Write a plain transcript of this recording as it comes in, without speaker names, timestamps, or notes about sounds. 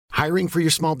Hiring for your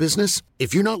small business?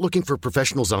 If you're not looking for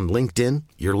professionals on LinkedIn,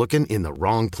 you're looking in the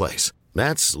wrong place.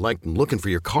 That's like looking for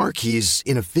your car keys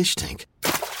in a fish tank.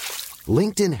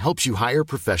 LinkedIn helps you hire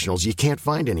professionals you can't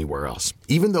find anywhere else,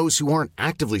 even those who aren't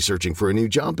actively searching for a new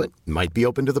job but might be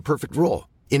open to the perfect role.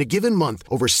 In a given month,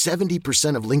 over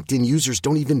 70% of LinkedIn users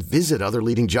don't even visit other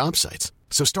leading job sites.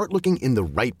 So start looking in the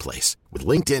right place. With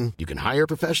LinkedIn, you can hire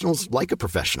professionals like a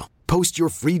professional. Post your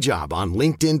free job on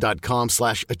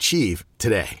linkedin.com/achieve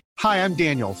today. Hi, I'm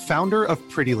Daniel, founder of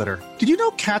Pretty Litter. Did you know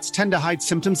cats tend to hide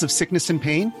symptoms of sickness and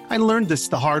pain? I learned this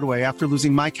the hard way after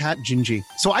losing my cat, Gingy.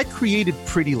 So I created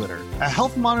Pretty Litter, a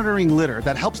health monitoring litter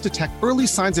that helps detect early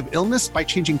signs of illness by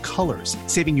changing colors,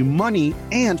 saving you money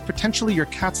and potentially your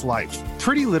cat's life.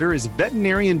 Pretty Litter is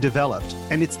veterinarian developed,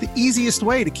 and it's the easiest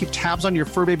way to keep tabs on your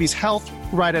fur baby's health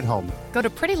right at home. Go to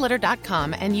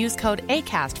prettylitter.com and use code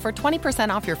ACAST for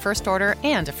 20% off your first order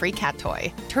and a free cat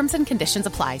toy. Terms and conditions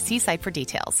apply. See site for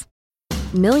details.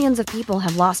 Millions of people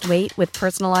have lost weight with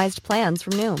personalized plans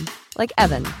from Noom. Like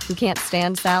Evan, who can't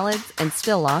stand salads and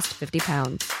still lost 50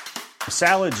 pounds.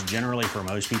 Salads generally for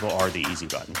most people are the easy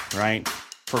button, right?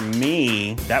 For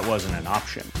me, that wasn't an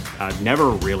option. I never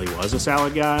really was a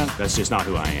salad guy. That's just not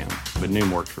who I am. But Noom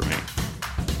worked for me.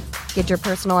 Get your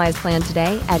personalized plan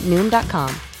today at Noom.com.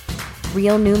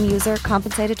 Real Noom user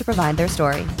compensated to provide their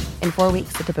story. In 4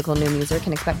 weeks, the typical Noom user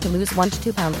can expect to lose 1 to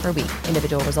 2 pounds per week.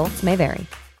 Individual results may vary.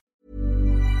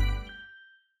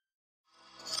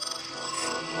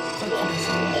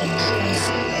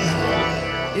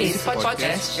 Esse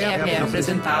podcast é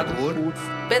apresentado por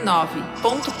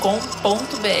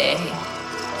b9.com.br.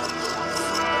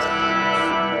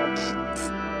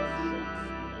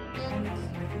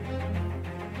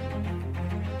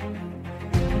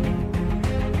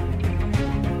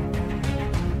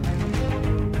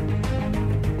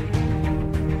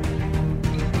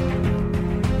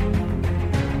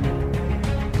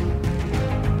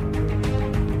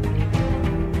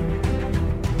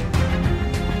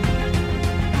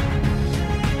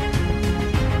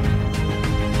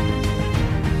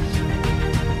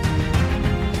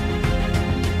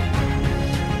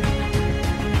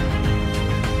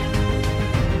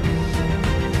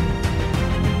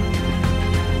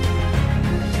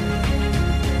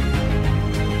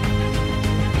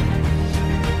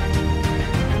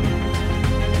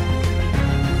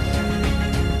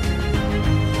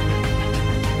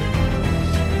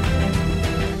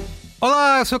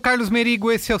 Olá, eu sou Carlos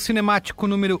Merigo, esse é o Cinemático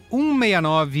número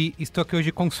 169. Estou aqui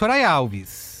hoje com Soraya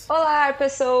Alves. Olá,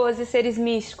 pessoas e seres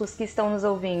místicos que estão nos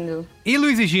ouvindo. E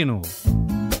Luiz e Gino.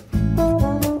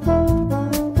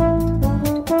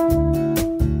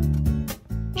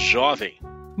 Jovem.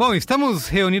 Bom, estamos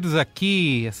reunidos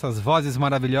aqui, essas vozes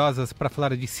maravilhosas, para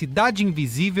falar de Cidade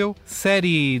Invisível,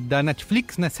 série da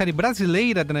Netflix, né? Série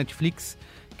brasileira da Netflix,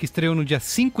 que estreou no dia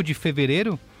 5 de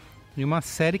fevereiro. E uma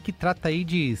série que trata aí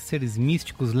de seres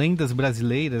místicos, lendas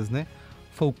brasileiras, né?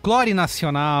 Folclore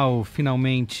nacional,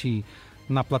 finalmente,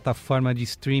 na plataforma de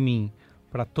streaming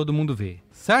para todo mundo ver,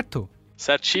 certo?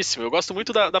 Certíssimo. Eu gosto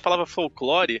muito da palavra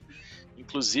folclore,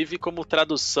 inclusive como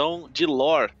tradução de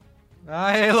lore.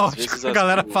 Ah, é lógico, a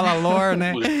galera fala lore,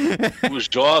 né? O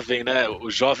jovem, né? O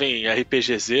jovem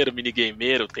RPGzeiro,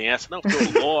 minigameiro, tem essa. Não, porque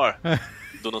o lore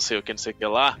do não sei o que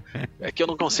lá, é que eu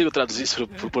não consigo traduzir isso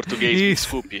pro português, me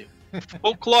desculpe.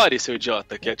 Folclore, seu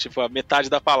idiota, que é tipo a metade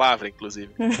da palavra, inclusive.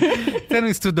 Você não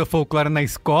estuda folclore na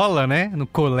escola, né? No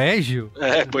colégio?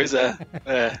 É, pois é.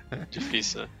 É,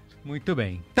 difícil, né? Muito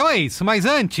bem. Então é isso, mas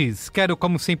antes, quero,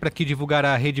 como sempre, aqui divulgar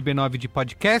a rede B9 de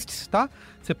podcasts, tá?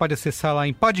 Você pode acessar lá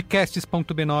em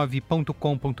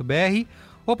podcasts.b9.com.br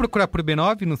ou procurar por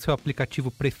B9 no seu aplicativo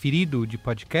preferido de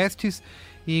podcasts.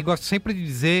 E gosto sempre de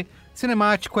dizer,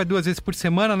 Cinemático é 2 vezes por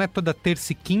semana, né? Toda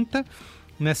terça e quinta.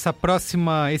 Nessa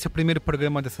próxima, esse é o primeiro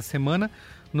programa dessa semana.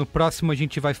 No próximo a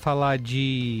gente vai falar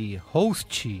de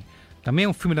Host, também é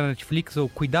um filme da Netflix, ou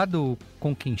Cuidado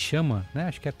com Quem Chama, né?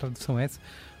 Acho que a tradução é essa.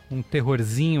 Um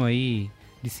terrorzinho aí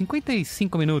de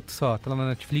 55 minutos só, tá lá na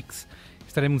Netflix.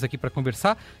 Estaremos aqui para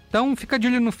conversar. Então fica de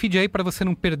olho no feed aí para você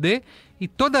não perder. E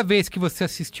toda vez que você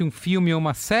assistir um filme ou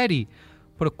uma série,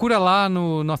 procura lá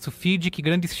no nosso feed, que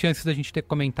grandes chances da gente ter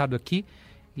comentado aqui.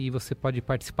 E você pode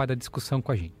participar da discussão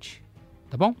com a gente.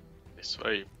 Tá bom? Isso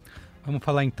aí. Vamos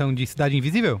falar então de Cidade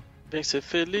Invisível? Vem ser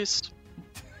feliz.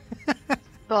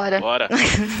 Bora. Bora.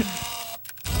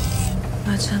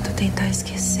 Não adianta tentar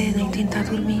esquecer, nem tentar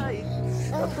dormir.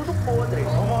 Tá tudo podre.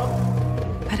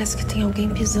 Parece que tem alguém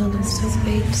pisando no seu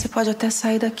peito. Você pode até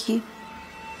sair daqui,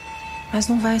 mas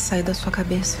não vai sair da sua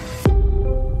cabeça.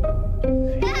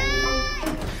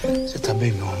 Você tá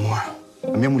bem, meu amor?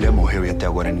 A minha mulher morreu e até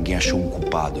agora ninguém achou um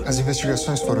culpado. As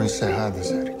investigações foram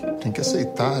encerradas, Eric. Tem que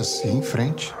aceitar, seguir em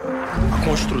frente. A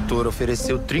construtora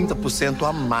ofereceu 30%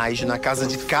 a mais na casa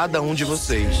de cada um de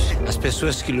vocês. As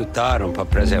pessoas que lutaram para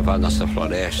preservar nossa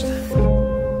floresta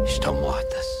estão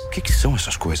mortas. O que são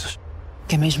essas coisas?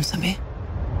 Quer mesmo saber?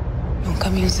 É um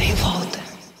caminho sem volta.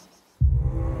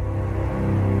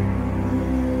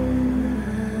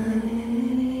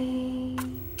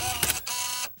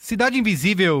 Cidade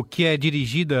Invisível, que é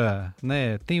dirigida,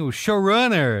 né? Tem o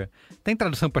showrunner. Tem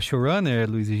tradução para showrunner,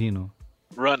 Luiz e Gino?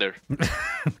 Runner.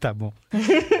 Tá bom.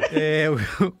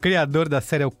 O criador da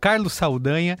série é o Carlos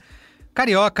Saldanha,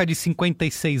 carioca de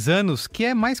 56 anos, que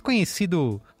é mais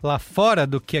conhecido lá fora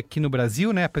do que aqui no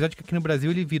Brasil, né? Apesar de que aqui no Brasil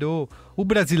ele virou o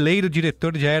brasileiro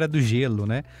diretor de A Era do Gelo,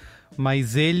 né?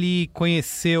 Mas ele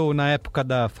conheceu na época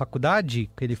da faculdade,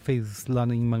 que ele fez lá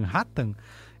em Manhattan,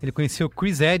 ele conheceu o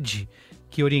Chris Edge,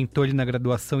 que orientou ele na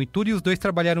graduação e tudo, e os dois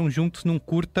trabalharam juntos num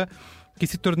curta que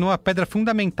se tornou a pedra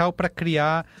fundamental para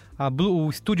criar o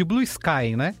estúdio Blue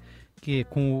Sky, né? Que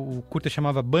com o curta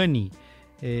chamava Bunny.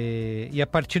 E a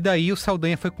partir daí o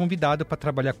Saldanha foi convidado para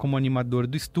trabalhar como animador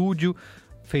do estúdio,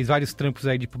 fez vários trampos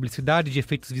aí de publicidade, de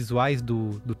efeitos visuais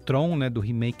do Tron, né? Do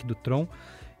remake do Tron.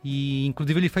 E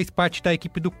inclusive ele fez parte da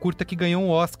equipe do curta que ganhou um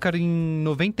Oscar em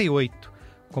 98.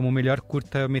 Como o melhor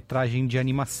curta-metragem de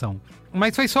animação.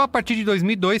 Mas foi só a partir de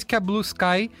 2002 que a Blue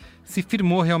Sky se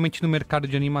firmou realmente no mercado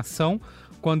de animação,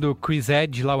 quando o Chris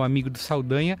Edge, lá o amigo do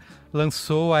Saldanha,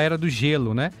 lançou A Era do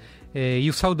Gelo, né? E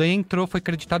o Saldanha foi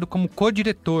creditado como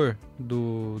co-diretor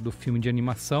do filme de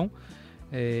animação.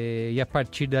 E a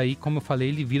partir daí, como eu falei,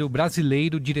 ele vira o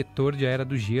brasileiro diretor de A Era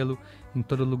do Gelo em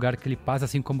todo lugar que ele passa,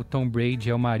 assim como Tom Brady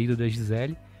é o marido da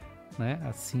Gisele, né?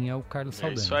 Assim é o Carlos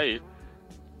Saldanha. É isso aí.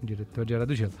 Diretor de Era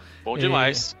do Gelo. Bom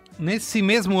demais. Nesse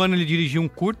mesmo ano ele dirigiu um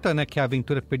curta, né, que é A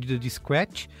Aventura Perdida de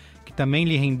Scratch, que também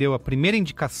lhe rendeu a primeira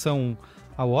indicação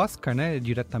ao Oscar, né,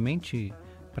 diretamente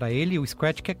para ele. O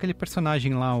Scratch, que é aquele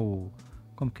personagem lá,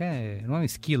 como que é? Não é um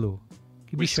esquilo?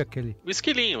 Que bicho é aquele? O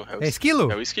esquilinho. É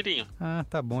esquilo? É o esquilinho. Ah,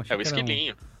 tá bom. É o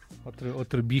esquilinho.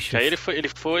 Outro bicho. Que aí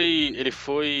ele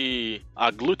foi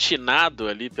aglutinado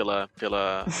ali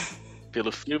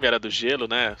pelo filme Era do Gelo,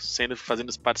 né?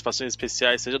 Fazendo participações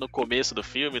especiais, seja no começo do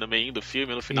filme, no meio do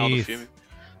filme, no final do filme.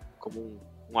 Como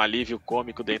um alívio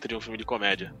cômico dentro de um filme de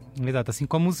comédia. Exato, assim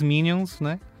como os Minions,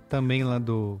 né? Também lá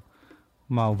do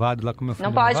Malvado, lá como eu falei.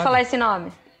 Não pode falar esse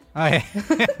nome. Ah, é?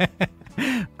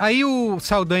 Aí o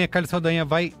Carlos Saldanha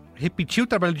vai repetir o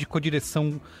trabalho de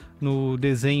codireção no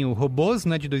desenho Robôs,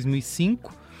 né? De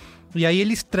 2005. E aí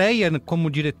ele estreia como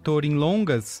diretor em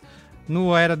longas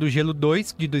no Era do Gelo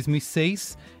 2, de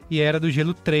 2006, e Era do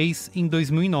Gelo 3, em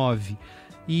 2009.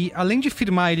 E além de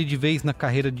firmar ele de vez na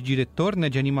carreira de diretor, né,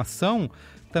 de animação,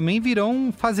 também virou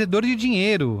um fazedor de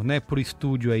dinheiro, né, pro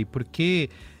estúdio aí, porque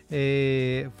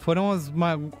foram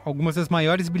algumas das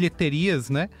maiores bilheterias,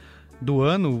 né, do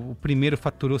ano. O primeiro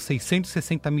faturou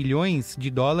 660 milhões de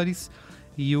dólares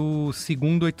e o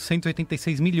segundo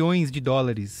 886 milhões de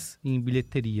dólares em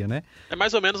bilheteria, né? É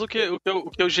mais ou menos o que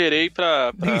eu gerei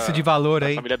para isso de valor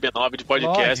aí. Família B9 de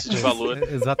podcast. Lógico. De valor.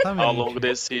 Exatamente. Ao longo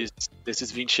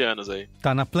desses 20 anos aí.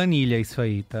 Tá na planilha isso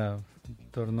aí, tá?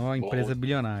 Tornou a empresa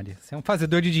bilionária. Você é um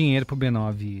fazedor de dinheiro pro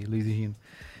B9, Luiz e Gino.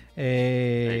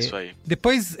 É isso aí.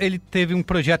 Depois ele teve um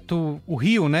projeto, o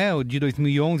Rio, né? O de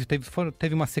 2011,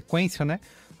 teve uma sequência, né?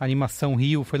 A animação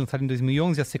Rio foi lançada em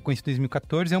 2011, a sequência em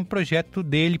 2014. É um projeto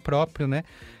dele próprio, né?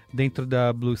 Dentro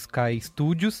da Blue Sky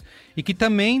Studios. E que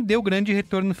também deu grande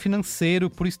retorno financeiro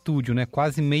pro estúdio, né?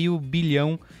 Quase $500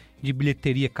 milhão de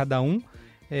bilheteria cada um.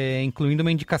 Incluindo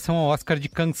uma indicação ao Oscar de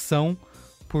canção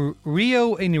por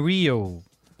Real and Real.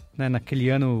 Né? Naquele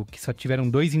ano que só tiveram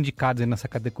 2 indicados nessa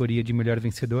categoria de melhor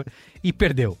vencedor. E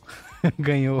perdeu.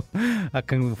 Ganhou a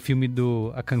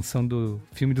canção do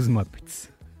filme dos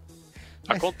Muppets.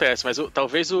 Acontece, mas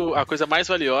talvez a coisa mais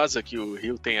valiosa que o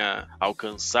Rio tenha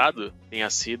alcançado tenha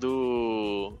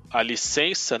sido a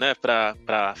licença, né,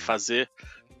 pra fazer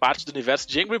parte do universo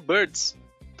de Angry Birds.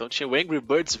 Então tinha o Angry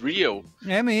Birds Real.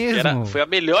 É mesmo. Foi a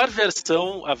melhor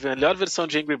versão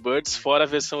de Angry Birds fora a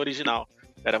versão original.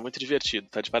 Era muito divertido,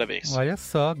 tá de parabéns. Olha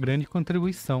só, grande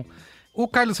contribuição. O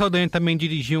Carlos Saldanha também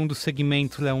dirigiu um dos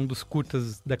segmentos, um dos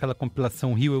curtas daquela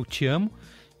compilação Rio Eu Te Amo,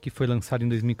 que foi lançado em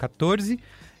 2014.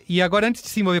 E agora, antes de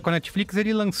se envolver com a Netflix,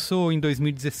 ele lançou em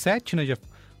 2017, né, já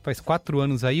faz 4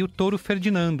 anos aí, o Touro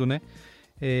Ferdinando, né?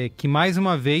 Que mais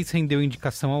uma vez rendeu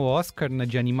indicação ao Oscar, né,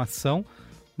 de animação,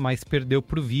 mas perdeu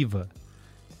pro Viva.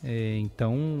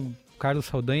 Então, Carlos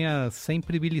Saldanha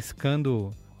sempre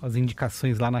beliscando as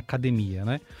indicações lá na academia,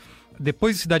 né?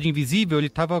 Depois de Cidade Invisível, ele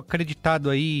estava acreditado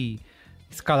aí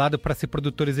escalado para ser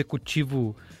produtor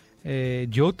executivo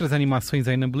de outras animações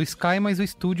aí na Blue Sky, mas o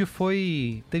estúdio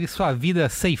teve sua vida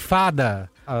ceifada.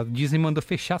 A Disney mandou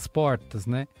fechar as portas,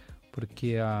 né?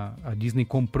 Porque a Disney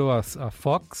comprou a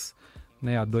Fox,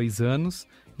 né, há 2 anos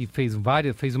e fez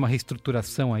uma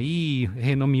reestruturação aí,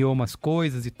 renomeou umas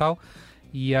coisas e tal.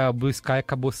 E a Blue Sky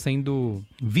acabou sendo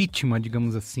vítima,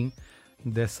 digamos assim,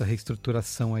 dessa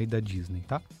reestruturação aí da Disney,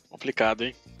 tá? Complicado,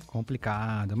 hein?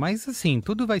 Complicado. Mas assim,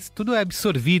 tudo é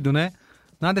absorvido, né?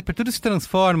 Tudo se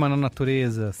transforma na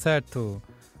natureza, certo?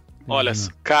 Olha,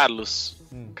 Carlos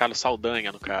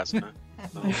Saldanha, no caso, né?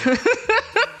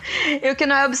 E o que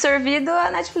não é absorvido,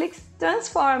 a Netflix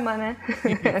transforma, né?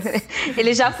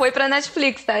 Ele já foi pra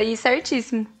Netflix, tá aí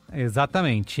certíssimo.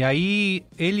 Exatamente. Aí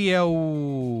ele é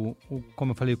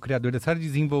como eu falei, o criador da série,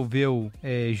 desenvolveu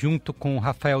junto com o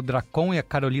Rafael Dracon e a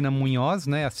Carolina Munhoz,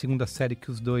 né? A segunda série que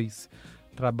os dois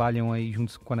trabalham aí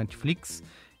juntos com a Netflix.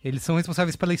 Eles são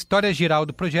responsáveis pela história geral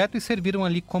do projeto e serviram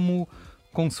ali como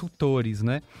consultores,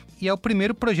 né? E é o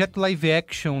primeiro projeto live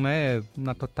action, né,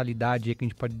 na totalidade, que a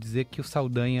gente pode dizer que o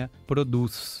Saldanha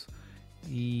produz.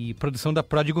 E produção da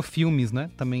Pródigo Filmes, né?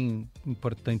 Também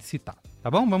importante citar. Tá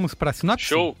bom? Vamos para a sinopse?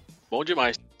 Show! Bom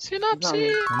demais.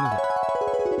 Sinopse! Vamos lá.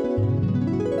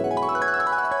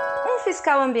 Um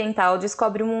fiscal ambiental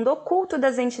descobre o mundo oculto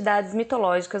das entidades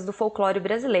mitológicas do folclore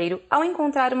brasileiro ao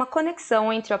encontrar uma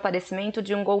conexão entre o aparecimento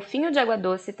de um golfinho de água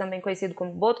doce, também conhecido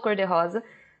como boto cor-de-rosa,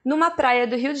 numa praia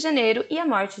do Rio de Janeiro e a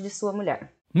morte de sua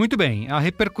mulher. Muito bem, a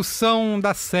repercussão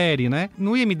da série, né?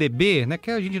 No IMDb, né,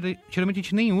 que geralmente a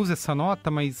gente nem usa essa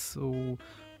nota, mas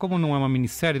como não é uma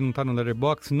minissérie, não tá no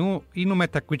Letterboxd, e no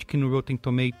Metacritic e no Rotten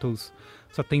Tomatoes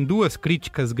só tem 2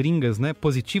 críticas gringas, né,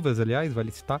 positivas, aliás, vale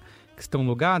citar, que estão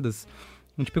logadas.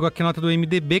 A gente pegou aqui a nota do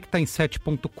IMDb, que tá em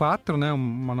 7.4, né,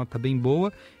 uma nota bem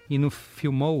boa, e no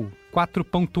Filmou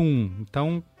 4.1,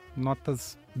 então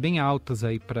notas bem altas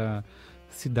aí para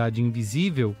Cidade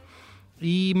Invisível.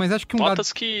 Mas acho que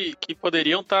notas que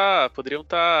poderiam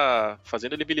tá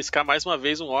fazendo ele beliscar mais uma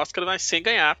vez um Oscar, mas sem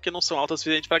ganhar, porque não são altas o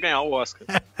suficiente para ganhar o Oscar.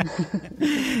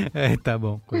 Tá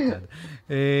bom, coitado.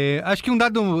 Acho que um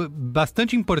dado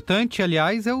bastante importante,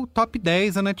 aliás, é o top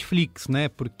 10 da Netflix, né?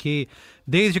 Porque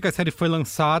desde que a série foi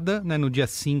lançada, né, no dia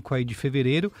 5 aí de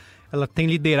fevereiro, ela tem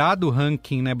liderado o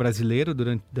ranking, né, brasileiro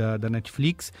da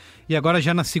Netflix. E agora,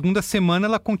 já na segunda semana,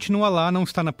 ela continua lá, não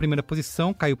está na primeira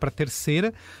posição, caiu para a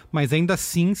terceira, mas ainda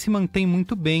assim se mantém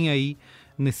muito bem aí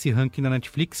nesse ranking da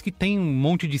Netflix, que tem um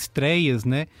monte de estreias,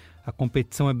 né? A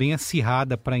competição é bem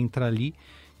acirrada para entrar ali.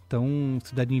 Então,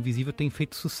 Cidade Invisível tem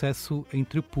feito sucesso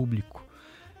entre o público.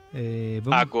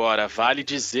 Agora, vale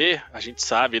dizer, a gente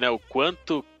sabe, né, o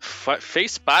quanto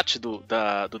fez parte do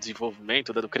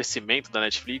desenvolvimento, do crescimento da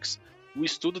Netflix, o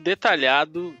estudo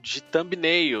detalhado de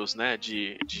thumbnails, né,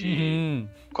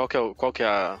 Qual que é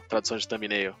a tradução de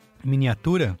thumbnail?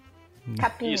 Miniatura?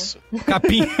 Capinha. Isso.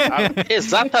 Capinha.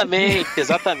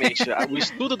 Exatamente. O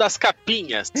estudo das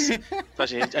capinhas.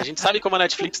 A gente sabe como a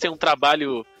Netflix tem um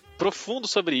trabalho profundo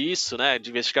sobre isso, né?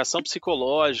 De investigação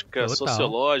psicológica, total,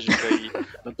 sociológica e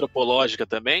antropológica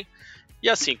também. E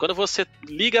assim, quando você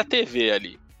liga a TV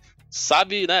ali,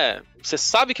 sabe, né? Você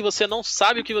sabe que você não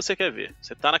sabe o que você quer ver.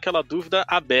 Você tá naquela dúvida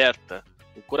aberta,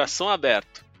 o coração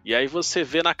aberto. E aí você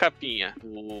vê na capinha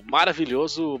o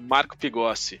maravilhoso Marco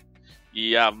Pigossi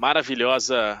e a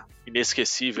maravilhosa,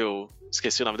 inesquecível...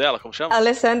 Esqueci o nome dela, como chama?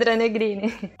 Alessandra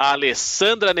Negrini.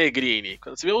 Alessandra Negrini.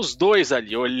 Quando você vê os dois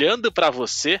ali olhando pra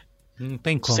você, não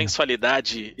tem como.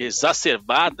 Sensualidade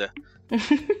exacerbada,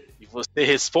 e você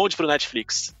responde pro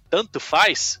Netflix, tanto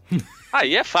faz,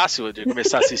 aí é fácil de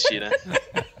começar a assistir, né?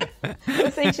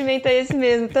 O sentimento é esse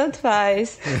mesmo, tanto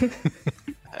faz.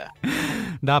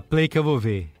 Dá play que eu vou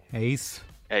ver, é isso?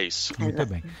 É isso. Muito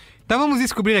bem. Então vamos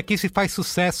descobrir aqui se faz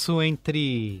sucesso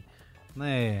entre...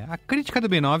 a crítica do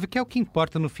B9, que é o que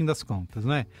importa no fim das contas,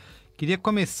 né? Queria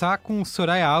começar com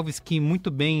Soraya Alves, que muito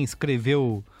bem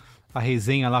escreveu a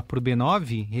resenha lá pro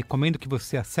B9. Recomendo que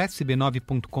você acesse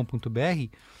b9.com.br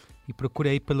e procure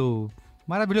aí pelo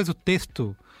maravilhoso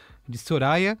texto de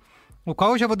Soraya, o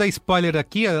qual eu já vou dar spoiler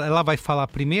aqui, ela vai falar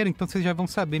primeiro, então vocês já vão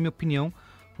saber minha opinião,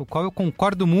 o qual eu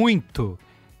concordo muito.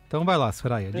 Então vai lá,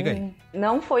 Soraya, diga aí.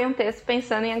 Não foi um texto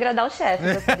pensando em agradar o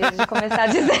chefe, gostaria de começar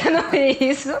dizendo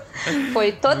isso.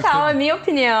 Foi total a minha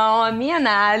opinião, a minha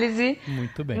análise.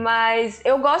 Muito bem. Mas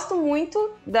eu gosto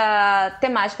muito da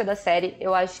temática da série.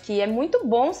 Eu acho que é muito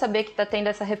bom saber que tá tendo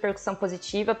essa repercussão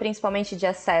positiva, principalmente de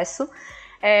acesso.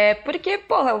 Porque,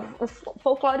 porra, o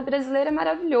folclore brasileiro é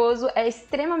maravilhoso, é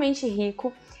extremamente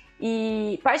rico.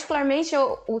 E, particularmente,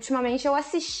 ultimamente eu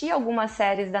assisti algumas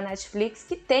séries da Netflix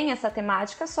que tem essa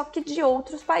temática, só que de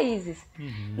outros países.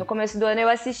 No começo do ano eu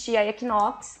assisti a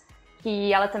Equinox,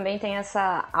 que ela também tem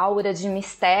essa aura de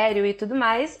mistério e tudo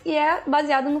mais, e é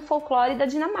baseado no folclore da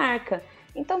Dinamarca.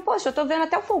 Então, poxa, eu tô vendo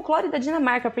até o folclore da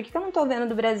Dinamarca, por que eu não tô vendo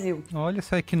do Brasil? Olha,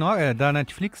 essa Equinox é da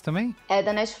Netflix também? É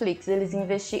da Netflix, eles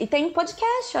investigam. E tem um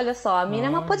podcast, olha só, a mina é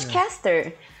uma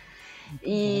podcaster.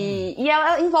 E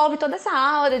ela envolve toda essa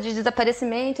aura de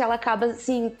desaparecimento, e ela acaba,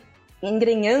 assim,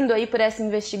 engrenhando aí por essa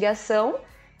investigação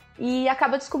e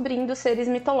acaba descobrindo seres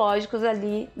mitológicos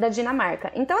ali da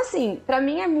Dinamarca. Então, assim, pra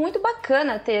mim é muito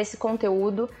bacana ter esse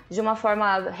conteúdo de uma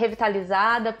forma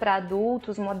revitalizada para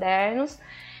adultos, modernos,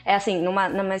 assim,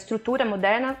 numa estrutura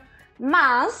moderna,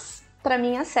 mas, pra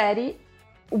mim, a série,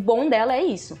 o bom dela é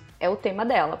isso, é o tema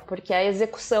dela, porque a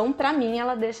execução, pra mim,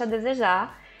 ela deixa a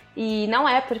desejar. E não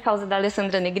é por causa da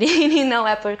Alessandra Negrini, não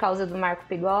é por causa do Marco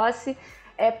Pigossi,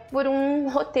 é por um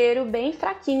roteiro bem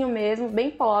fraquinho mesmo,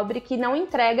 bem pobre, que não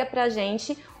entrega pra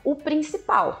gente o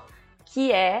principal,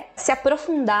 que é se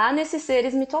aprofundar nesses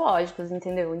seres mitológicos,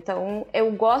 entendeu? Então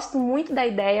eu gosto muito da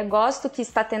ideia, gosto que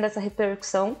está tendo essa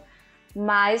repercussão,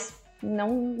 mas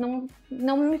não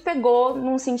me pegou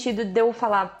num sentido de eu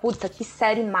falar, puta, que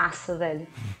série massa, velho.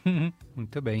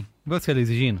 Muito bem. E você, Luiz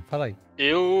Gino? Fala aí.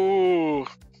 Eu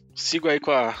sigo aí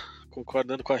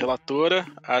concordando com a relatora.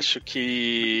 Acho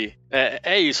que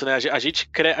é isso, né? A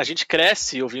gente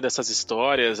cresce ouvindo essas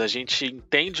histórias, a gente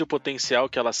entende o potencial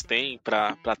que elas têm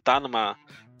para estar numa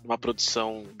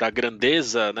produção da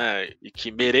grandeza, né, e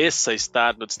que mereça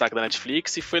estar no destaque da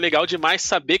Netflix, e foi legal demais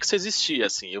saber que isso existia,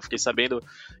 assim. Eu fiquei sabendo,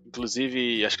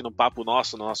 inclusive, acho que no papo no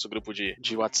nosso grupo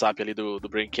de WhatsApp ali do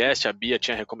Braincast, a Bia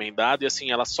tinha recomendado, e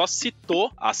assim, ela só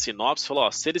citou a sinopse, falou,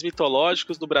 ó, seres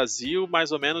mitológicos no Brasil,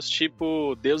 mais ou menos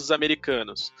tipo deuses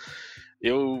americanos.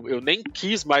 Eu nem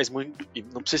quis mais muito,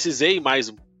 não precisei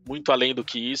mais muito além do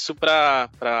que isso pra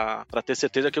ter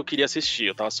certeza que eu queria assistir.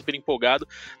 Eu tava super empolgado,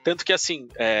 tanto que assim,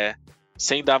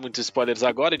 sem dar muitos spoilers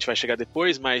agora, a gente vai chegar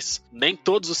depois, mas nem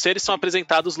todos os seres são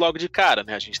apresentados logo de cara,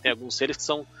 né? A gente tem alguns seres que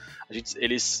são,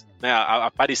 né, a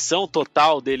aparição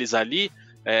total deles ali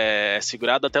é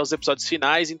segurada até os episódios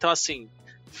finais, então assim,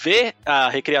 ver a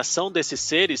recriação desses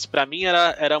seres, pra mim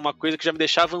era uma coisa que já me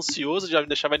deixava ansioso, já me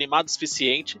deixava animado o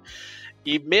suficiente.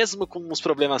 E mesmo com os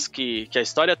problemas que a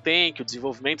história tem, que o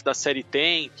desenvolvimento da série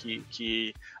tem,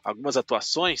 que algumas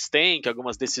atuações tem, que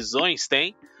algumas decisões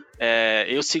tem,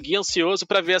 eu segui ansioso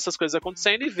para ver essas coisas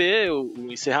acontecendo e ver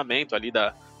o encerramento ali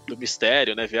do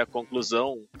mistério, né, ver a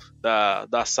conclusão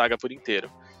da saga por inteiro.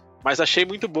 Mas achei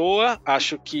muito boa,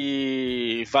 acho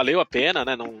que valeu a pena,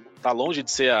 né, não tá longe de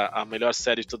ser a melhor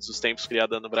série de todos os tempos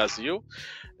criada no Brasil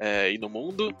e no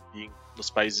mundo, e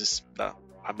nos países da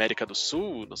América do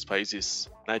Sul, nos países,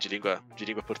 né, de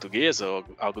língua portuguesa ou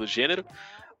algo do gênero,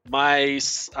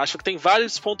 mas acho que tem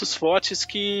vários pontos fortes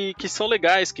que são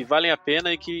legais, que valem a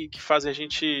pena e que fazem a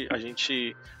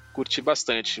gente curtir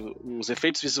bastante. Os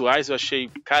efeitos visuais eu achei,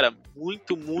 cara,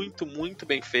 muito, muito, muito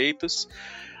bem feitos.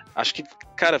 Acho que,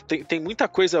 cara, tem muita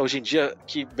coisa hoje em dia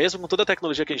que, mesmo com toda a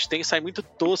tecnologia que a gente tem, sai muito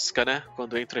tosca, né?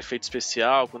 Quando entra um efeito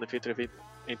especial, quando entra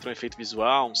um efeito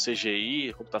visual, um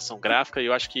CGI, computação gráfica, e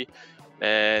eu acho que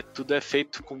tudo é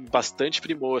feito com bastante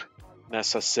primor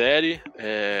nessa série,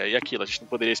 e aquilo, a gente não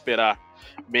poderia esperar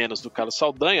menos do Carlos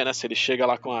Saldanha, né? Se ele chega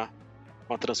lá com a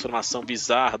transformação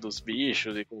bizarra dos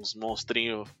bichos e com os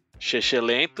monstrinhos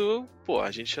lento, pô,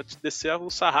 a gente ia descer o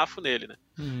sarrafo nele, né?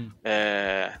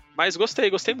 Mas gostei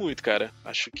muito, cara.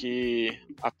 Acho que,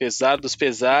 apesar dos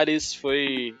pesares,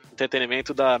 foi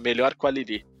entretenimento da melhor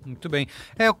qualidade. Muito bem.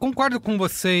 Eu concordo com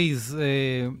vocês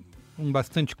com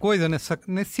bastante coisa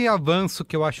nesse avanço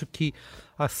que eu acho que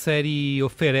a série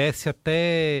oferece,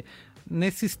 até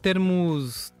nesses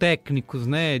termos técnicos,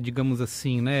 né, digamos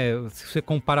assim, né, se você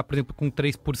comparar, por exemplo, com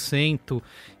 3%,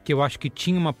 que eu acho que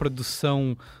tinha uma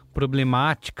produção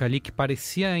problemática ali, que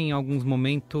parecia em alguns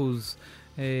momentos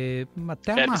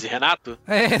até Hermes e Renato?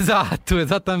 Exato,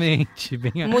 exatamente.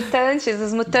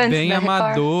 Os mutantes bem da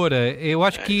amadora. Record. Eu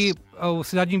acho que a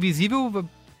Cidade Invisível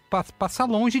passa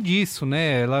longe disso,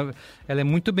 né? Ela é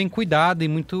muito bem cuidada e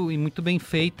muito bem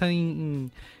feita em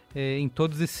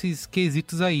todos esses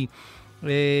quesitos aí.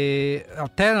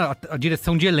 Até a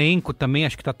direção de elenco também,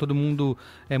 acho que tá todo mundo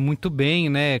muito bem,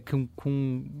 né?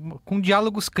 Com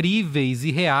diálogos críveis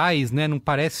e reais, né? Não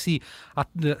parece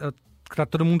que tá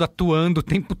todo mundo atuando o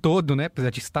tempo todo, né? Apesar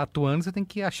de estar atuando, você tem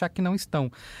que achar que não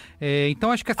estão.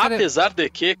 Então acho que a série... Apesar de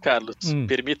que, Carlos,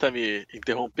 permita-me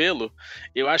interrompê-lo,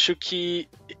 eu acho que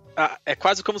É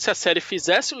quase como se a série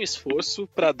fizesse um esforço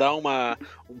para dar um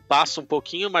passo um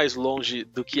pouquinho mais longe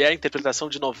do que é a interpretação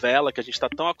de novela que a gente está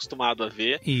tão acostumado a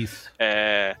ver. Isso.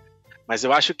 Mas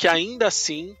eu acho que ainda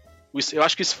assim, eu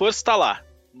acho que o esforço está lá,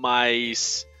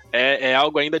 mas é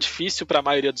algo ainda difícil para a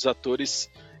maioria dos atores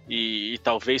e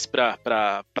talvez para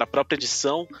a própria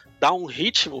edição dar um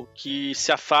ritmo que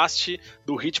se afaste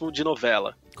do ritmo de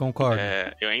novela. Concordo.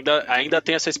 Eu ainda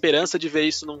tenho essa esperança de ver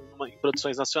isso em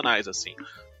produções nacionais, assim.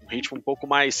 Um ritmo um pouco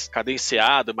mais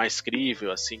cadenciado, mais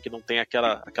crível, assim, que não tem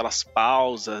aquelas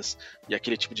pausas e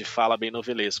aquele tipo de fala bem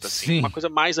novelesco, assim. Sim. Uma coisa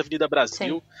mais Avenida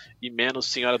Brasil e menos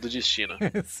Senhora do Destino.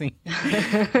 Sim.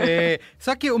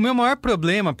 Só que o meu maior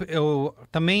problema,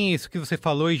 também isso que você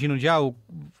falou, Gino,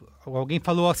 alguém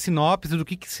falou a sinopse do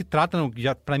que se trata, não,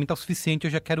 já, pra mim tá o suficiente,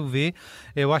 eu já quero ver.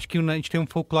 Eu acho que a gente tem um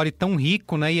folclore tão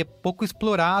rico, né, e é pouco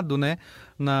explorado, né,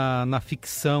 na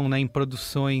ficção, né, em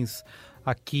produções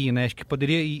aqui, né, acho que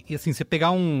poderia, e assim, você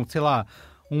pegar um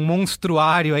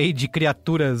monstruário aí de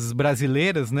criaturas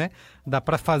brasileiras, né? Dá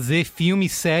pra fazer filme e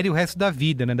série o resto da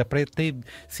vida, né? Dá pra ter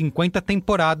 50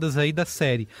 temporadas aí da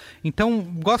série. Então,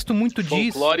 gosto muito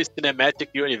disso. Folklore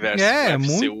Cinematic Universe.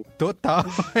 Muito. Total.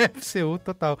 FCU,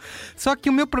 total. Só que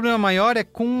o meu problema maior é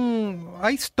com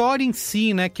a história em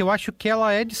si, né? Que eu acho que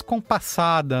ela é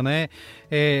descompassada, né?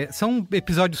 São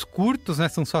episódios curtos, né?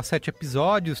 São só 7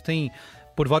 episódios, tem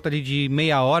por volta ali de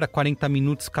meia hora, 40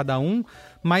 minutos cada um,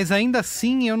 mas ainda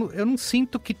assim eu não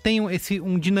sinto que tem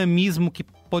um dinamismo que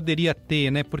poderia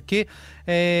ter, né? Porque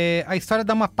a história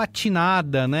dá uma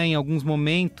patinada, né? Em alguns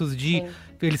momentos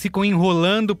eles ficam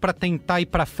enrolando para tentar ir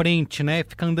para frente, né?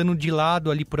 Fica andando de lado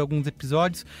ali por alguns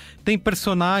episódios. Tem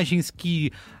personagens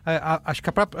que... acho que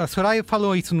a Soraya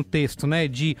falou isso no texto, né?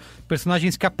 De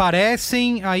personagens que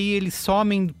aparecem, aí eles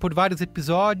somem por vários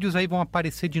episódios, aí vão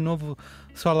aparecer de novo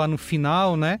só lá no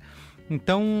final, né?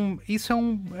 Então, isso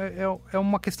é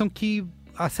uma questão que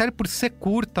a série, por ser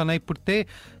curta, né? E por ter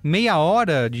meia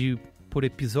hora por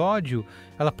episódio,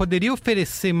 ela poderia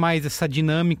oferecer mais essa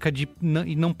dinâmica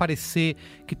e não parecer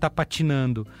que tá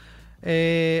patinando.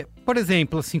 Por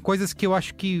exemplo, assim, coisas que eu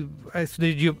acho que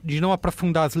de não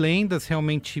aprofundar as lendas,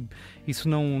 realmente isso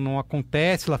não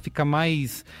acontece, ela fica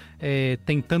mais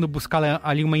tentando buscar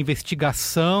ali uma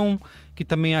investigação, que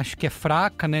também acho que é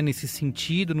fraca, né, nesse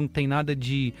sentido, não tem nada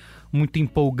de muito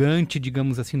empolgante,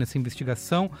 digamos assim, nessa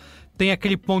investigação. Tem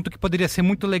aquele ponto que poderia ser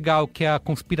muito legal, que é a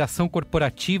conspiração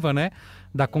corporativa, né,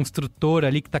 da construtora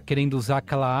ali que está querendo usar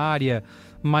aquela área,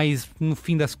 mas no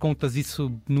fim das contas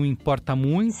isso não importa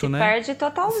muito, né? Perde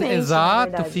totalmente.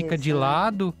 Exato, verdade, fica isso, de né?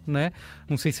 lado, né?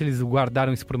 Não sei se eles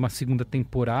guardaram isso para uma segunda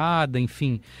temporada,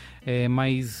 enfim,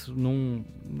 mas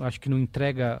acho que não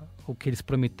entrega o que eles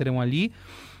prometeram ali.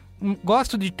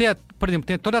 Gosto de ter, por exemplo,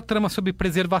 tem toda a trama sobre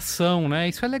preservação, né?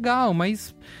 Isso é legal,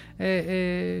 mas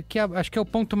acho que é o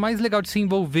ponto mais legal de se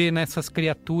envolver nessas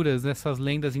criaturas, nessas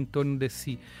lendas em torno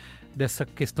dessa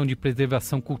questão de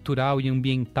preservação cultural e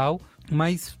ambiental,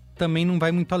 mas também não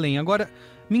vai muito além. Agora,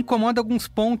 me incomoda alguns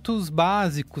pontos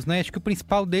básicos, né? Acho que o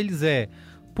principal deles é: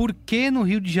 por que no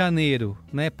Rio de Janeiro,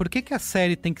 né? Por que a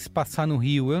série tem que se passar no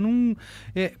Rio?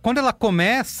 Quando ela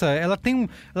começa,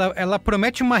 ela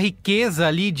promete uma riqueza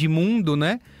ali de mundo,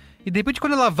 né? E de repente,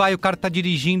 quando ela vai, o cara tá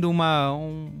dirigindo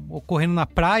correndo na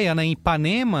praia, né, em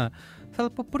Ipanema, você fala,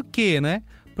 pô, por quê, né?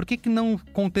 Por que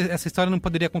essa história não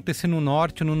poderia acontecer no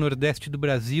norte ou no nordeste do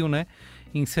Brasil, né?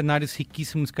 Em cenários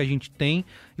riquíssimos que a gente tem,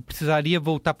 e precisaria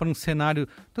voltar para um cenário...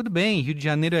 Tudo bem, Rio de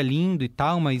Janeiro é lindo e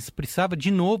tal, mas precisava de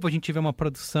novo a gente ver uma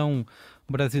produção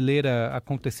brasileira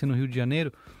acontecer no Rio de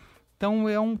Janeiro. Então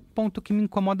é um ponto que me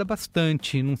incomoda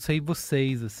bastante, não sei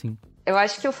vocês, assim. Eu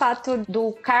acho que o fato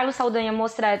do Carlos Saldanha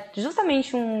mostrar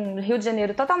justamente um Rio de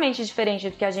Janeiro totalmente diferente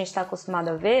do que a gente está acostumado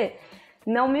a ver,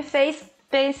 não me fez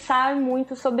pensar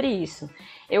muito sobre isso.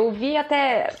 Eu vi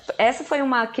até... Essa foi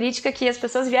uma crítica que as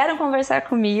pessoas vieram conversar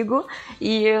comigo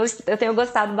e eu tenho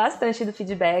gostado bastante do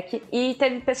feedback. E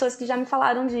teve pessoas que já me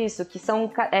falaram disso, que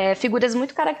são figuras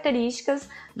muito características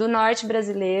do norte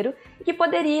brasileiro e que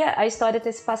poderia a história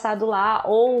ter se passado lá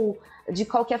ou, de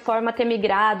qualquer forma, ter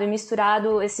migrado e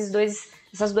misturado essas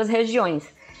duas regiões.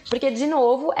 Porque, de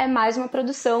novo, é mais uma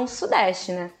produção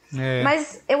sudeste, né?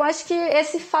 Mas eu acho que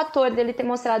esse fator dele ter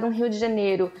mostrado um Rio de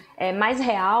Janeiro mais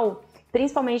real...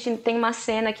 Principalmente tem uma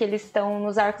cena que eles estão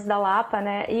nos Arcos da Lapa,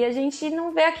 né? E a gente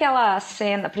não vê aquela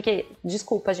cena... Porque,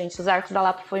 desculpa, gente, os Arcos da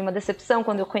Lapa foi uma decepção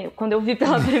quando eu vi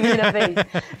pela primeira vez.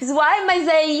 Fiz, uai, mas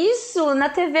é isso? Na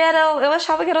TV eu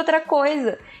achava que era outra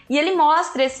coisa. E ele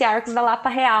mostra esse Arcos da Lapa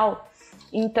real.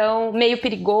 Então, meio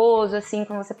perigoso, assim,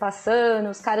 com você passando,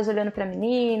 os caras olhando pra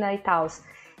menina e tal.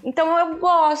 Então eu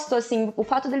gosto, assim, o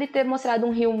fato dele ter mostrado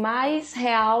um Rio mais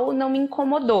real não me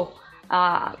incomodou.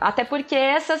 Até porque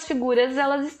essas figuras,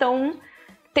 elas estão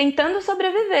tentando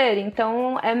sobreviver,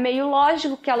 então é meio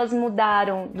lógico que elas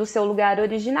mudaram do seu lugar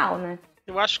original, né?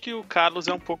 Eu acho que o Carlos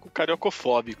é um pouco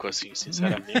cariocofóbico, assim,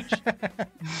 sinceramente.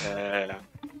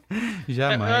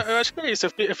 Jamais. Eu acho que é isso.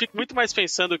 Eu fico muito mais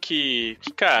pensando que,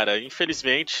 cara,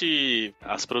 infelizmente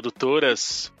as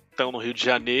produtoras estão no Rio de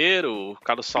Janeiro, o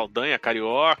Carlos Saldanha é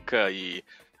carioca e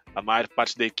a maior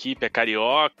parte da equipe é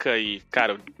carioca e,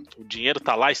 cara, o dinheiro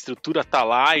tá lá, a estrutura tá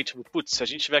lá e, tipo, putz, se a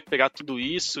gente tiver que pegar tudo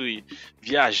isso e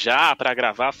viajar pra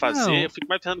gravar, fazer, eu fico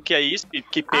mais pensando que é isso, e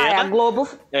que pena. A Globo...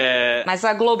 Mas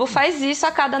a Globo faz isso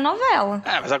a cada novela.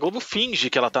 Mas a Globo finge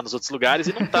que ela tá nos outros lugares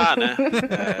e não tá, né?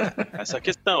 Essa é a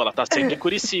questão, ela tá sempre em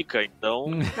Curicica,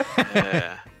 então...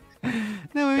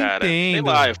 Não, eu cara, entendo.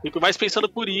 Sei lá, eu fico mais pensando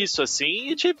por isso, assim,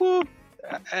 e tipo...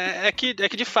 É que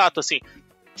de fato, assim...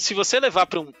 Se você levar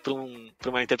pra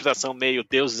uma interpretação meio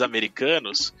deuses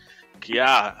americanos, que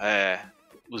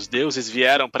os deuses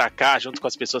vieram pra cá junto com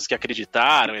as pessoas que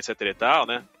acreditaram, etc e tal,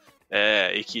 né?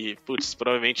 E que, putz,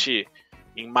 provavelmente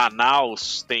em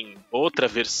Manaus tem outra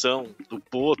versão do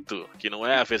Boto, que não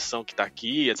é a versão que tá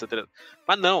aqui, etc.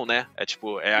 Mas não, né?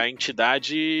 É a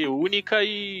entidade única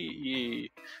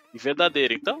e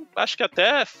verdadeira. Então, acho que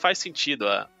até faz sentido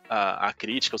a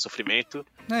crítica, o sofrimento.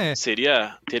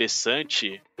 Seria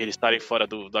interessante eles estarem fora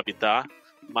do habitat,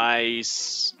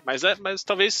 mas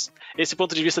talvez esse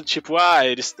ponto de vista de tipo,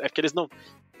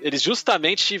 eles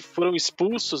justamente foram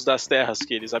expulsos das terras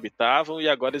que eles habitavam e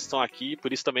agora eles estão aqui,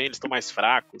 por isso também eles estão mais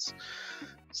fracos.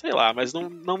 Sei lá, mas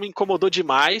não me incomodou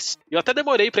demais. Eu até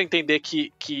demorei pra entender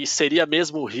que seria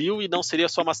mesmo o Rio e não seria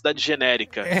só uma cidade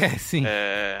genérica. Sim.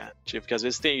 Porque às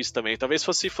vezes tem isso também. Talvez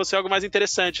fosse algo mais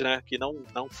interessante, né? Que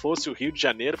não fosse o Rio de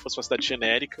Janeiro, fosse uma cidade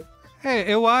genérica.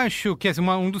 Eu acho que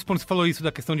um dos pontos que você falou isso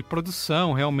da questão de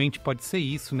produção, realmente pode ser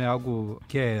isso, né? Algo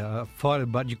que é fora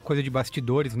de coisa de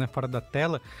bastidores, né? Fora da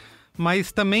tela.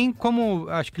 Mas também, como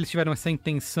acho que eles tiveram essa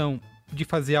intenção de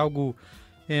fazer algo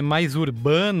mais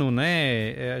urbano,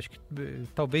 né? Acho que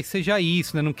talvez seja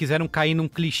isso, né? Não quiseram cair num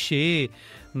clichê,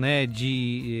 né?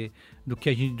 Do que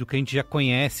a gente já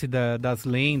conhece das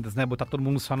lendas, né? Botar todo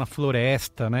mundo só na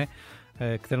floresta, né?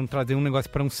 Quiseram trazer um negócio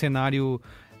para um cenário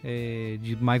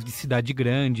mais de cidade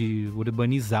grande,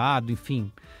 urbanizado,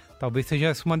 enfim. Talvez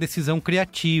seja uma decisão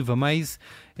criativa, mas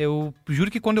eu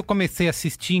juro que quando eu comecei a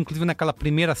assistir, inclusive naquela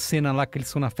primeira cena lá que eles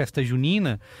são na festa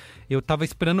junina, eu tava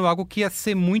esperando algo que ia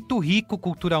ser muito rico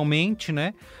culturalmente,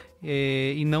 né?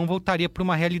 E não voltaria para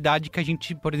uma realidade que a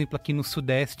gente, por exemplo, aqui no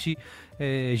Sudeste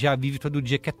já vive todo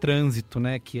dia, que é trânsito,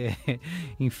 né? Que é,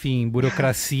 enfim,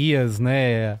 burocracias,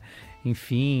 né?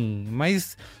 Enfim,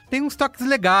 mas tem uns toques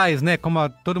legais, né? Como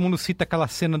todo mundo cita aquela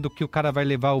cena do que o cara vai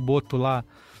levar o Boto lá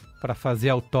para fazer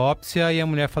a autópsia e a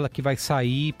mulher fala que vai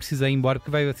sair, precisa ir embora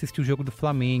porque vai assistir o jogo do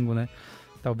Flamengo, né?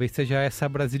 Talvez seja essa a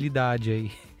brasilidade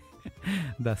aí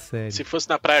da série. Se fosse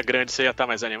na Praia Grande, você ia estar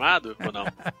mais animado ou não?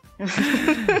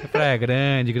 Praia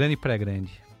Grande, grande Praia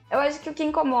Grande. Eu acho que o que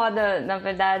incomoda, na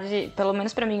verdade, pelo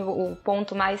menos pra mim, o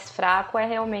ponto mais fraco é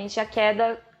realmente a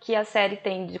queda que a série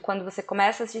tem de quando você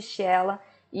começa a assistir ela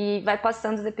e vai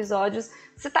passando os episódios,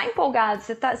 você tá empolgado,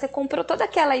 você comprou toda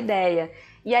aquela ideia.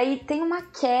 E aí tem uma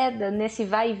queda nesse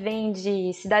vai e vem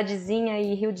de cidadezinha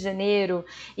e Rio de Janeiro,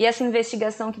 e essa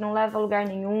investigação que não leva a lugar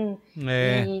nenhum.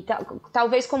 E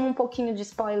talvez como um pouquinho de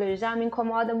spoiler já, me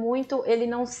incomoda muito ele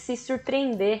não se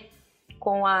surpreender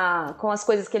com as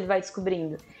coisas que ele vai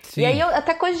descobrindo. Sim. E aí eu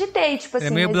até cogitei, tipo assim...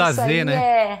 É meio blasé,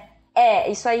 né?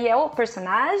 Isso aí é o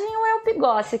personagem ou é o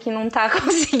Pigossi que não tá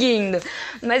conseguindo?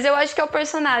 Mas eu acho que é o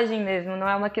personagem mesmo, não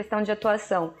é uma questão de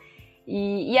atuação.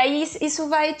 E aí isso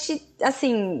vai te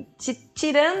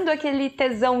tirando aquele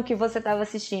tesão que você tava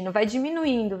assistindo, vai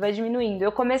diminuindo.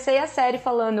 Eu comecei a série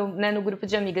falando, né, no grupo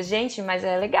de amigas, gente, mas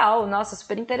é legal, nossa,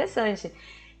 super interessante.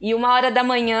 E 1h da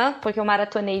manhã, porque eu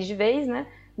maratonei de vez, né,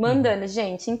 mandando,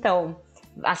 gente, então...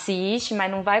 assiste, mas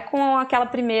não vai com aquela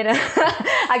primeira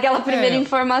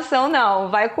informação, não.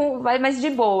 Vai mais de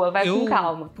boa, vai com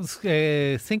calma.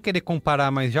 Sem querer comparar,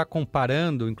 mas já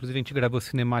comparando, inclusive a gente gravou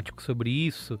cinemático sobre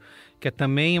isso, que é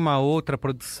também uma outra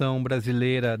produção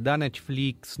brasileira da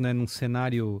Netflix, né, num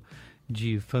cenário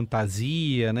de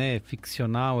fantasia, né,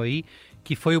 ficcional aí,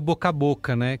 que foi o Boca a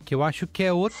Boca, né? Que eu acho que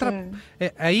é outra...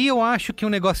 aí eu acho que o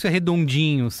negócio é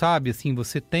redondinho, sabe? Assim,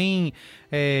 você tem...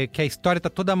 que a história tá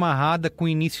toda amarrada com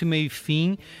início, meio e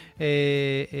fim.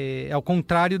 Ao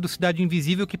contrário do Cidade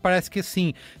Invisível, que parece que,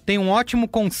 assim, tem um ótimo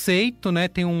conceito, né?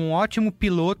 Tem um ótimo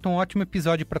piloto, um ótimo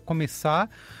episódio para começar,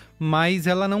 mas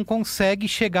ela não consegue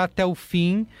chegar até o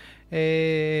fim...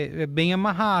 é bem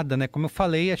amarrada, né? Como eu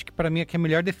falei, acho que para mim aqui a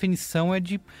melhor definição é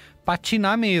de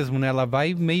patinar mesmo, né? Ela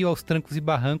vai meio aos trancos e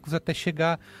barrancos até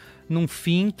chegar num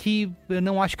fim que eu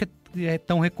não acho que é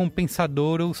tão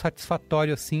recompensador ou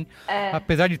satisfatório assim.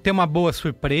 Apesar de ter uma boa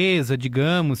surpresa,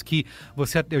 digamos, que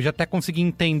eu já até consegui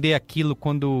entender aquilo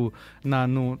quando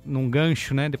num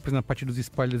gancho, né? Depois na parte dos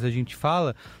spoilers a gente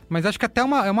fala. Mas acho que até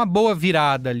é uma boa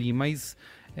virada ali, mas...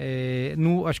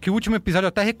 acho que o último episódio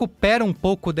até recupera um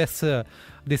pouco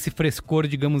desse frescor,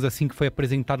 digamos assim, que foi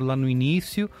apresentado lá no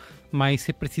início, mas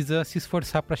você precisa se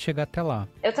esforçar para chegar até lá.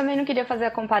 Eu também não queria fazer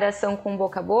a comparação com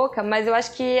Boca a Boca, mas eu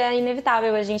acho que é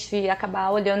inevitável a gente acabar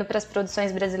olhando para as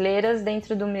produções brasileiras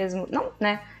dentro do mesmo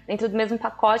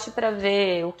pacote para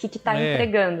ver o que está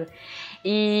entregando.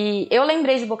 E eu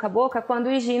lembrei de Boca a Boca quando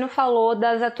o Higino falou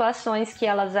das atuações que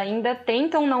elas ainda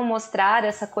tentam não mostrar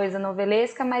essa coisa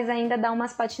novelesca, mas ainda dá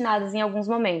umas patinadas em alguns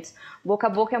momentos. Boca a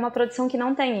Boca é uma produção que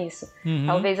não tem isso.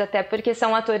 Talvez até porque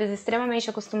são atores extremamente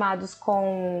acostumados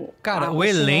com o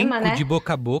elenco, cinema, né? De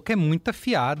Boca a Boca é muito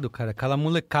afiado, cara. Aquela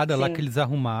molecada lá que eles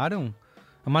arrumaram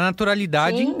é uma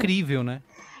naturalidade incrível, né?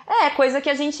 Coisa que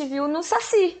a gente viu no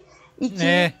Saci. E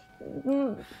que...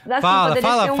 Fala,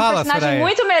 poderia ser um personagem Soraya.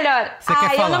 Muito melhor.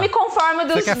 Eu não me conformo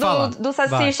do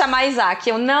Saci chamar Isaac.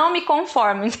 Eu não me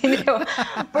conformo, entendeu?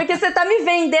 Porque você tá me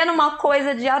vendendo uma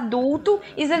coisa de adulto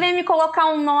e você vem me colocar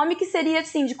um nome que seria,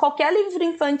 assim, de qualquer livro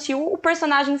infantil, o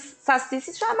personagem Saci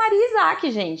se chamaria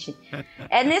Isaac, gente.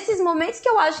 É nesses momentos que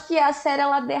eu acho que a série,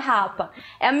 ela derrapa.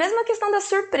 É a mesma questão da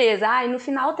surpresa. No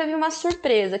final teve uma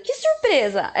surpresa. Que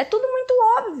surpresa? É tudo muito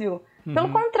óbvio. Pelo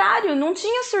contrário, não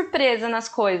tinha surpresa nas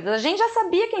coisas. A gente já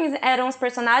sabia quem eram os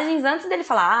personagens antes dele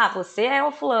falar, você é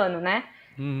o fulano, né?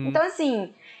 Então,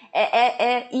 assim,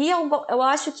 e eu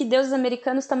acho que Deuses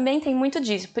Americanos também tem muito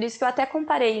disso. Por isso que eu até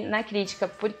comparei na crítica,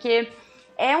 porque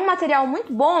é um material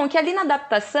muito bom que ali na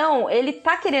adaptação, ele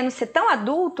tá querendo ser tão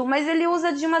adulto, mas ele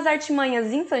usa de umas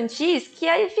artimanhas infantis que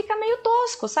aí fica meio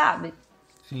tosco, sabe?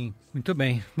 Sim, muito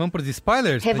bem. Vamos para os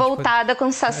spoilers? Revoltada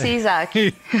com Saci e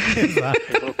Isaac. Exato.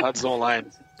 Revoltados online.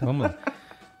 Então vamos lá.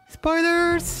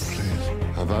 Spoilers!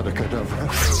 Avada Kedavra.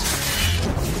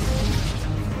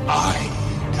 I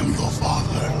am your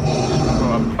father.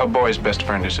 A boy's best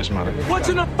friend is his mother. What's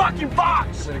in the fucking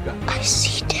box? I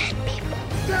see dead people.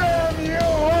 Damn you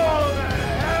all to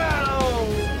hell!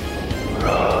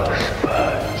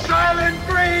 Rosebud. Silent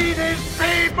breed is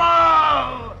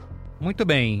people! Muito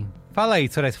bem. Fala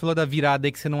aí, Soraya, você falou da virada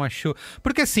aí que você não achou.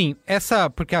 Porque assim,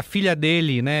 porque a filha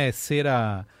dele, né, ser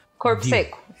a... Corpo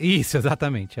seco. Isso,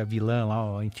 exatamente. A vilã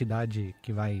lá, a entidade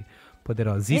que vai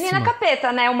poderosíssima. Menina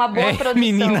capeta, né? Uma boa produção.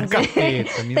 Menina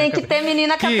capeta. Tem que ter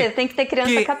menina capeta, tem que ter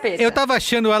criança capeta. Eu tava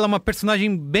achando ela uma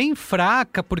personagem bem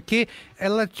fraca, porque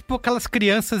ela é tipo aquelas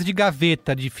crianças de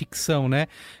gaveta, de ficção, né?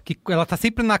 Que ela tá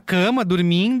sempre na cama,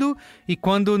 dormindo, e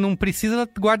quando não precisa, ela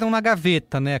guardam na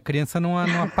gaveta, né? A criança não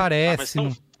aparece.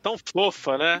 Tão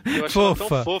fofa, né? Eu acho ela tão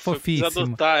fofa, fofíssima. Eu preciso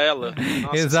adotar ela.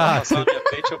 Nossa, exato. Se ela passar na minha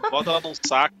frente, eu boto ela num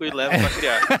saco e levo pra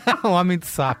criar. Um homem de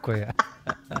saco,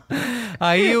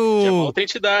 Aí Que é uma outra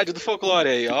entidade do folclore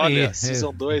aí. Olha,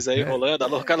 Season 2 aí rolando.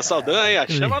 Alô, Carlos Saldanha,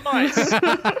 chama nós!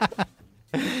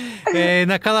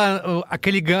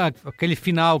 Aquele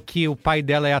final que o pai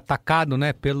dela é atacado,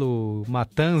 né, pelo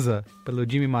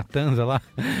Jimmy Matanza lá.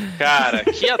 Cara,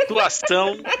 que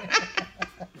atuação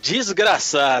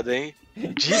desgraçada, hein?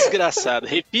 Desgraçado.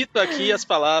 Repito aqui as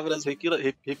palavras,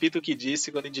 repito o que disse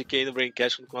quando indiquei no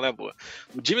Braincast quando é boa.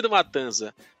 O Jimmy do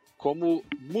Matanza, como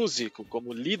músico,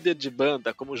 como líder de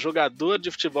banda, como jogador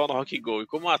de futebol no Rock Go e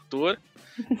como ator,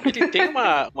 ele tem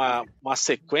uma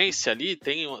sequência ali,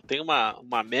 tem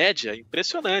uma média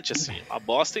impressionante, assim, uma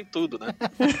bosta em tudo, né?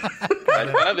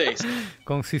 Parabéns.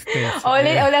 Consistência.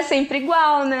 Olha sempre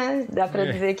igual, né? Dá pra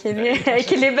dizer que ele é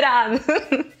equilibrado.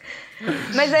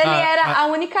 Mas ele era a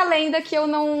única lenda que eu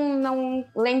não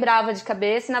lembrava de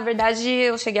cabeça. E, na verdade,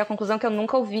 eu cheguei à conclusão que eu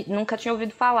nunca tinha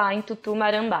ouvido falar em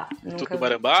Tutu-Marambá.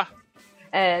 Tutu-Marambá?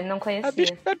 Não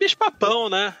conhecia. É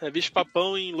bicho-papão, né? É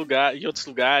bicho-papão em outros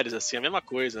lugares, assim, a mesma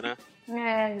coisa, né?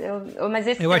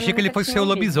 Eu achei que ele fosse ser o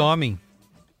lobisomem.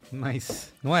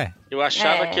 Mas não é. Eu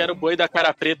achava que era o Boi da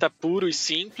Cara Preta puro e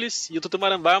simples. E o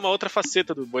Tutu-Marambá é uma outra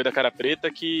faceta do Boi da Cara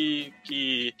Preta que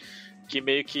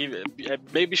meio que é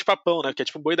meio bicho-papão, né? Que é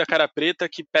tipo um Boi da Cara Preta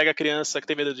que pega a criança que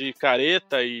tem medo de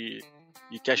careta e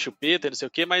quer chupeta e não sei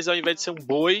o quê, mas ao invés de ser um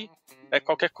boi, é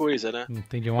qualquer coisa, né?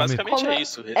 Entendi. Basicamente é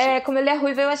isso. Como ele é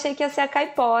ruivo, eu achei que ia ser a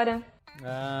Caipora.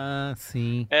 Ah,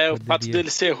 sim. O fato dele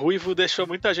ser ruivo deixou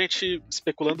muita gente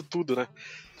especulando tudo, né?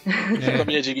 Ficou a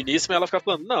minha digníssima e ela ficava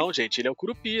falando, não, gente, ele é o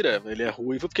Curupira, ele é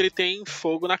ruivo porque ele tem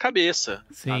fogo na cabeça.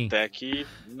 Sim. Até que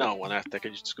não, né? Até que a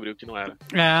gente descobriu que não era.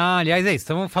 Aliás, é isso,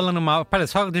 estamos falando mal. Pera,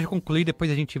 só deixa eu concluir, depois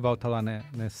a gente volta lá, né,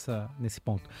 nesse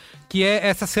ponto. Que é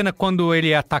essa cena quando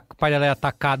o pai dela é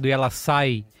atacado e ela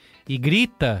sai e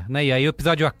grita, né? E aí o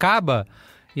episódio acaba,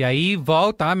 e aí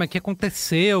volta, mas o que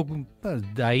aconteceu?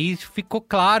 Daí ficou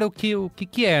claro o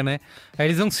que é, né? Aí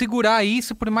eles vão segurar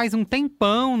isso por mais um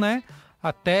tempão, né?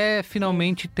 Até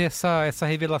finalmente ter essa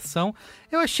revelação.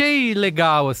 Eu achei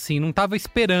legal, assim, não tava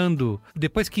esperando.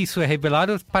 Depois que isso é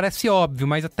revelado, parece óbvio,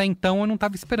 mas até então eu não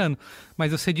tava esperando.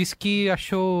 Mas você disse que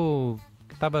achou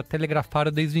que tava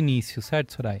telegrafado desde o início,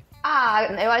 certo, Soraya?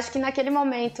 Eu acho que naquele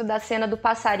momento da cena do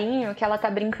passarinho, que ela tá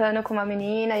brincando com uma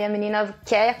menina e a menina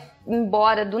quer ir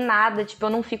embora do nada, tipo, eu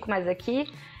não fico mais aqui,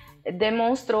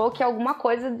 demonstrou que alguma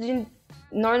coisa de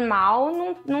normal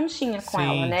não tinha com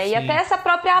ela, né? E até essa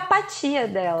própria apatia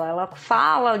dela. Ela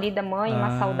fala ali da mãe,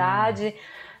 uma saudade,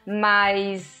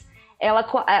 mas ela...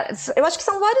 Eu acho que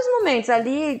são vários momentos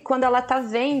ali, quando ela tá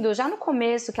vendo, já no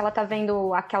começo, que ela tá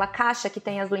vendo aquela caixa que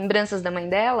tem as lembranças da mãe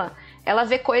dela, ela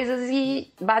vê coisas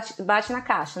e bate na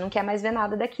caixa, não quer mais ver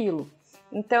nada daquilo.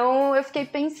 Então eu fiquei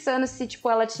pensando se tipo,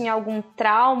 ela tinha algum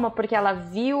trauma porque ela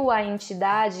viu a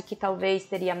entidade que talvez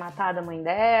teria matado a mãe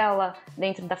dela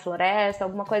dentro da floresta,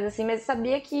 alguma coisa assim, mas eu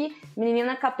sabia que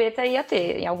menina capeta ia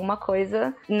ter, e alguma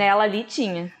coisa nela ali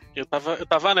tinha. Eu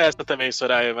tava nessa também,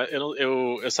 Soraya.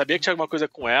 Eu sabia que tinha alguma coisa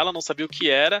com ela, não sabia o que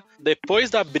era. Depois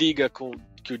da briga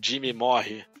que o Jimmy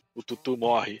morre, o Tutu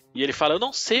morre, e ele fala, eu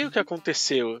não sei o que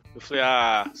aconteceu. Eu falei,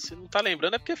 se não tá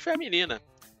lembrando é porque foi a menina.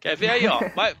 Quer ver aí, ó?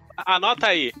 Anota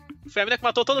aí. Foi a menina que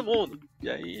matou todo mundo. E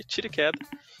aí, tira e queda.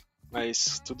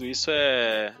 Mas tudo isso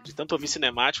é... De tanto ouvir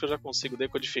cinemático, eu já consigo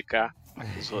decodificar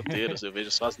os roteiros. Eu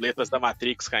vejo só as letras da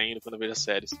Matrix caindo quando eu vejo as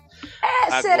séries.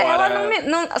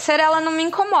 Serela não me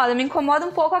incomoda. Me incomoda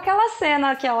um pouco aquela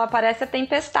cena que ela aparece a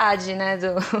tempestade, né?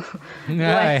 Do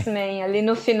X-Men ali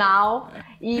no final.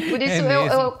 E por isso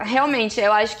eu realmente,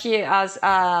 eu acho que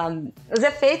os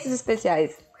efeitos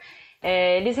especiais...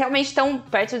 eles realmente estão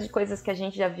perto de coisas que a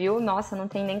gente já viu. Nossa, não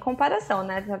tem nem comparação,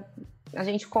 né? A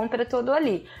gente compra tudo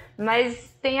ali.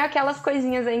 Mas tem aquelas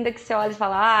coisinhas ainda que você olha e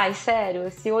fala, ai, sério,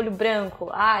 esse olho branco,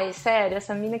 ai, sério,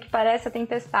 essa mina que parece a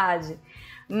tempestade.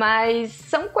 Mas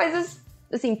são coisas,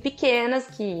 assim, pequenas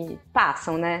que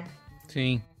passam, né?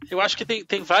 Sim. Eu acho que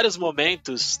tem vários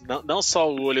momentos, não só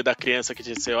o olho da criança que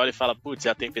você olha e fala, putz,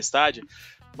 é a tempestade,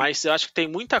 mas eu acho que tem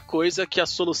muita coisa que a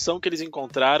solução que eles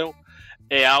encontraram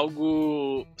é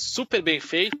algo super bem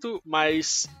feito,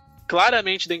 mas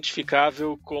claramente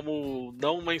identificável como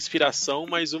não uma inspiração,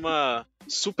 mas uma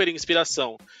super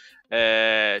inspiração.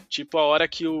 Tipo a hora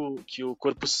que o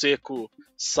corpo seco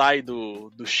sai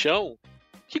do chão,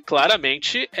 que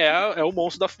claramente é o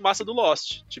monstro da fumaça do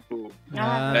Lost. Tipo,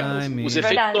 os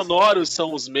efeitos sonoros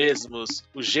são os mesmos,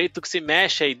 o jeito que se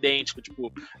mexe é idêntico.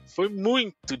 Tipo, foi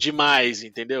muito demais,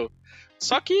 entendeu?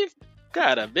 Só que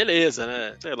cara, beleza,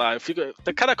 né? Sei lá,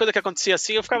 cada coisa que acontecia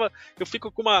assim, eu fico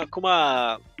com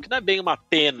uma que não é bem uma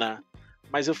pena,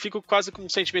 mas eu fico quase com um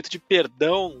sentimento de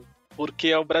perdão, porque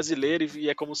é o brasileiro e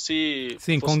é como se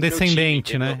sim,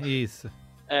 condescendente, time, né? Isso.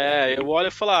 Eu olho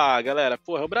e falo, galera,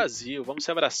 porra, é o Brasil, vamos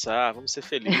se abraçar, vamos ser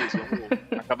felizes,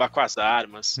 vamos acabar com as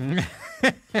armas.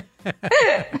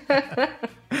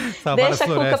 Deixa a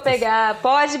Cuca pegar,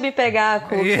 pode me pegar,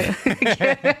 Cuca.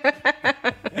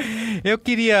 Eu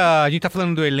queria... A gente tá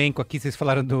falando do elenco aqui, vocês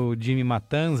falaram do Jimmy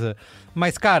Matanza,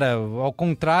 mas, cara, ao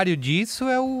contrário disso,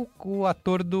 é o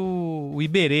ator do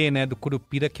Iberê, né, do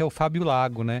Curupira, que é o Fábio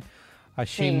Lago, né?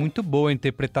 Achei muito boa a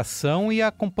interpretação e a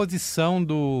composição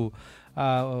do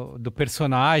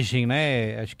personagem,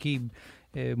 né? Acho que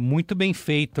é muito bem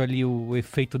feito ali o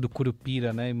efeito do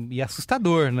Curupira, né? E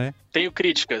assustador, né? Tenho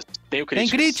críticas. Tem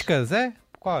críticas, é?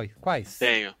 Quais?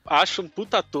 Tenho. Acho um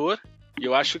puta ator e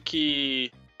eu acho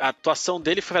que a atuação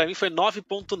dele, pra mim, foi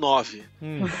 9.9.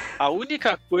 A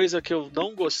única coisa que eu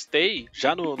não gostei,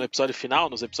 já no episódio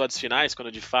final, nos episódios finais,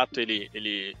 quando de fato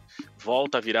ele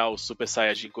volta a virar o Super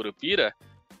Saiyajin Curupira,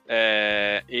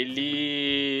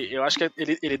 eu acho que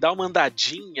ele dá uma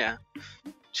andadinha,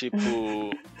 tipo,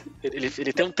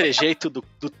 ele tem um trejeito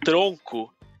do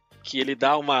tronco que ele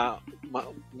dá um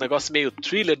negócio meio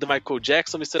thriller do Michael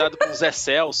Jackson misturado com Zé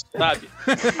Celso, sabe?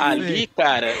 Ali,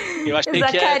 cara, eu achei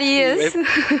Zacarias.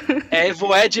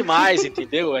 que é demais,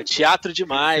 entendeu? É teatro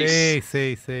demais.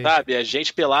 Sei. Sabe? É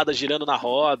gente pelada girando na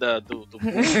roda do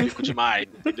público demais,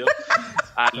 entendeu?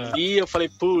 Ali eu falei,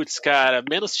 putz, cara,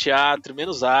 menos teatro,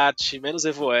 menos arte, menos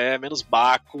evoé, menos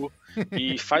Baco.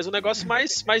 E faz um negócio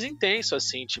mais intenso,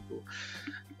 assim, tipo...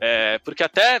 porque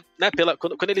até, né,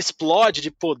 quando ele explode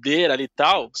de poder ali e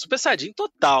tal, Super Saiyajin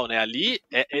total, né? Ali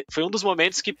foi um dos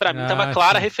momentos que pra mim tava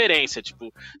clara a referência.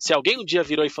 Tipo, se alguém um dia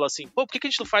virou e falou assim, pô, por que a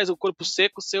gente não faz o corpo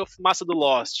seco ser a fumaça do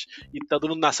Lost? E todo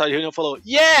mundo na sala de reunião falou,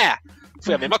 yeah!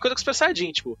 Foi a mesma coisa com o Super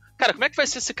Saiyajin, tipo, cara, como é que vai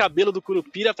ser esse cabelo do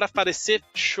Curupira pra parecer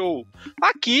show?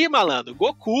 Aqui, malandro,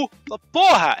 Goku.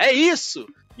 Porra, é isso!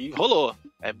 E rolou.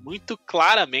 É muito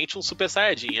claramente um Super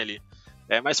Saiyajin ali.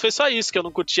 Mas foi só isso que eu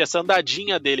não curti, essa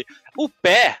andadinha dele. O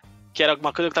pé, que era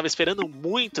alguma coisa que eu tava esperando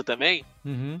muito também,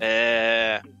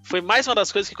 foi mais uma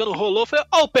das coisas que quando rolou, foi,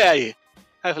 ó o pé aí.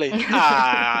 Aí eu falei,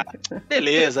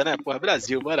 beleza, né? Pô,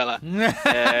 Brasil, bora lá.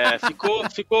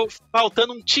 Ficou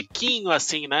faltando um tiquinho,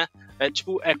 assim, né?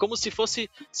 É como se fosse,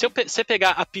 se você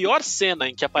pegar a pior cena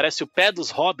em que aparece o pé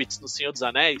dos Hobbits no Senhor dos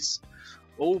Anéis,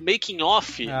 ou o making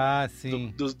off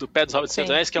do pé dos Hobbits do Senhor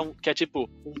dos Anéis, que é tipo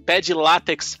um pé de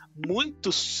látex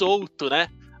muito solto, né?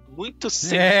 Muito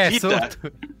sem vida.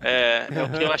 Solto. É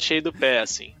o que eu achei do pé,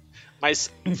 assim.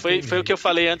 Mas foi o que eu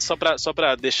falei antes, só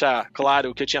pra deixar claro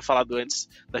o que eu tinha falado antes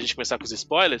da gente começar com os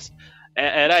spoilers.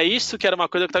 Era isso que era uma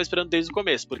coisa que eu tava esperando desde o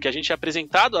começo, porque a gente é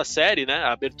apresentado a série, né?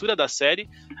 A abertura da série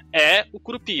é o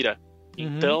Curupira.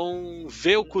 Então,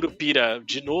 ver o Curupira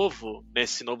de novo,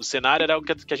 nesse novo cenário, era algo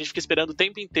que a gente fica esperando o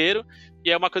tempo inteiro, e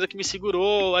é uma coisa que me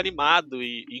segurou animado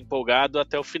e empolgado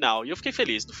até o final. E eu fiquei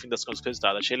feliz, no fim das contas, com o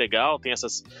resultado. Achei legal, tem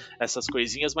essas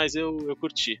coisinhas, mas eu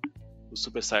curti o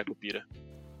Super Saiyan Curupira.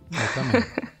 Eu também.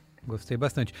 Gostei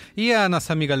bastante. E a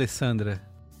nossa amiga Alessandra?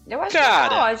 Eu acho que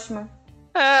ela é ótima.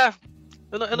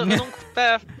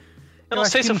 Eu não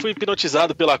sei se eu fui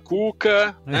hipnotizado pela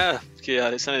Cuca, né? Porque a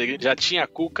Alessandra Negrini já tinha a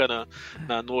Cuca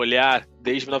no olhar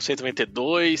desde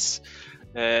 1992.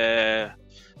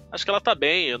 Acho que ela tá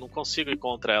bem, eu não consigo ir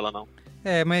contra ela, não.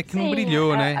 Mas é que não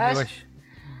brilhou, né?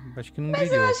 Eu acho que não brilhou.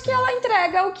 Mas eu acho que ela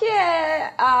entrega o que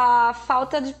é a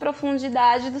falta de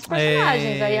profundidade dos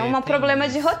personagens. Aí é um problema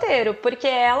de roteiro, porque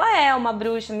ela é uma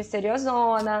bruxa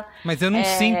misteriosona. Mas eu não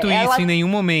sinto isso em nenhum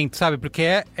momento, sabe?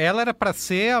 Porque ela era pra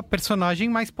ser a personagem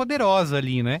mais poderosa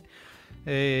ali, né?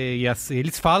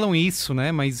 Eles falam isso,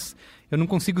 né? Mas eu não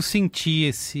consigo sentir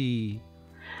esse...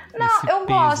 Não,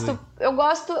 eu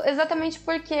gosto exatamente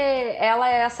porque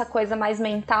ela é essa coisa mais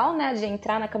mental, né, de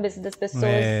entrar na cabeça das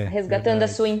pessoas, resgatando a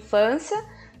sua infância,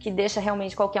 que deixa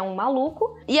realmente qualquer um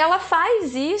maluco, e ela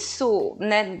faz isso,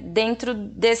 né, dentro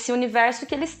desse universo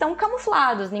que eles estão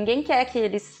camuflados, ninguém quer que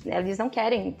eles não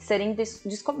querem serem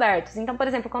descobertos. Então, por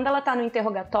exemplo, quando ela tá no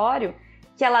interrogatório,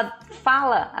 que ela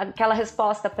fala aquela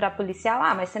resposta pra policial,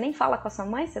 mas você nem fala com a sua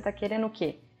mãe, você tá querendo o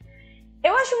quê?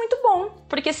 Eu acho muito bom,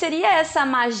 porque seria essa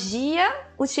magia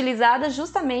utilizada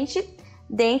justamente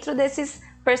dentro desses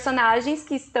personagens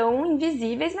que estão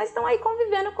invisíveis, mas estão aí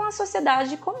convivendo com a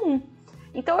sociedade comum.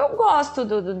 Então eu gosto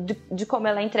de como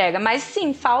ela entrega, mas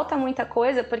sim, falta muita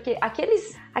coisa, porque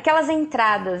aquelas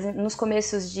entradas nos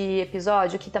começos de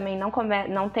episódio, que também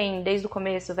não tem desde o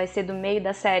começo, vai ser do meio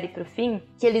da série pro fim,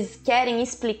 que eles querem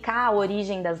explicar a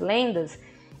origem das lendas,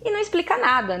 e não explica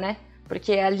nada, né?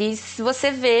 Porque ali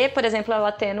você vê, por exemplo,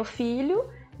 ela tendo filho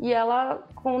e ela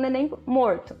com o neném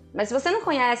morto. Mas se você não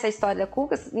conhece a história da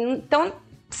Cuca, então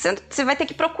você vai ter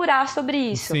que procurar sobre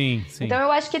isso. Sim. Então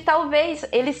eu acho que talvez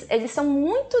eles são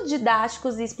muito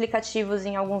didáticos e explicativos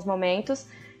em alguns momentos.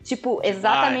 Tipo,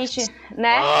 exatamente,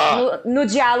 né? No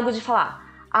diálogo de falar,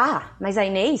 mas a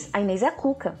Inês é a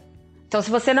Cuca. Então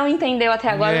se você não entendeu até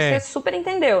agora, você super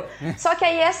entendeu. Só que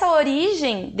aí essa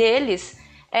origem deles...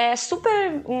 É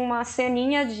super uma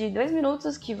ceninha de 2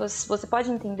 minutos que você pode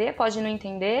entender, pode não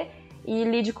entender e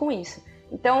lide com isso.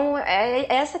 Então, é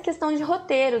essa questão de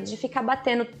roteiro, de ficar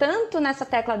batendo tanto nessa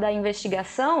tecla da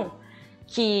investigação,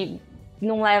 que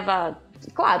não leva...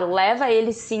 Claro, leva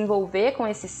ele se envolver com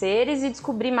esses seres e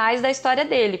descobrir mais da história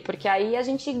dele, porque aí a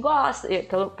gente gosta,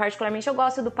 particularmente eu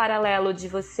gosto do paralelo de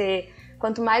você...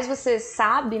 Quanto mais você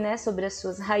sabe, né, sobre as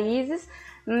suas raízes...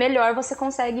 melhor você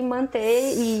consegue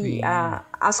manter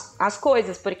as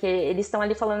coisas, porque eles estão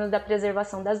ali falando da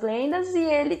preservação das lendas e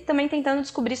ele também tentando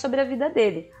descobrir sobre a vida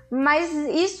dele. Mas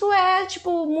isso é,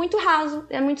 tipo, muito raso,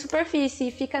 é muito superfície,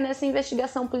 e fica nessa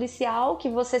investigação policial que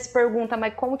você se pergunta,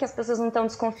 mas como que as pessoas não estão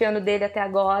desconfiando dele até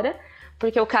agora?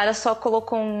 Porque o cara só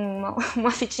colocou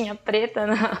uma fitinha preta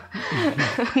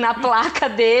na placa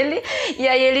dele, e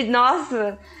aí ele,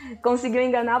 nossa, conseguiu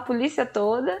enganar a polícia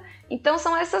toda. Então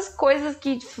são essas coisas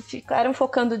que ficaram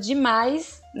focando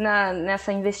demais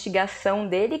nessa investigação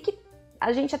dele, que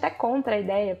a gente até compra a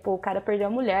ideia, o cara perdeu a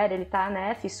mulher, ele tá,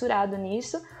 né, fissurado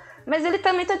nisso, mas ele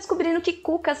também tá descobrindo que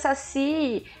Cuca,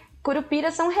 Saci,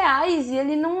 Curupiras são reais e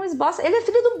ele não esboça. Ele é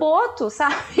filho do Boto,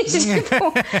 sabe?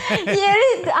 Tipo, e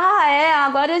ele...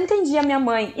 agora eu entendi a minha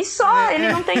mãe. E só, ele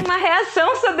não tem uma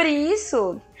reação sobre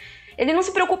isso. Ele não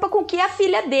se preocupa com o que a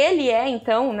filha dele é,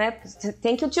 então, né?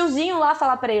 Tem que o tiozinho lá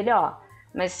falar pra ele, ó,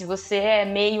 mas se você é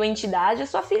meio entidade, a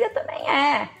sua filha também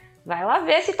é. Vai lá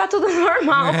ver se tá tudo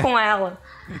normal com ela.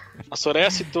 A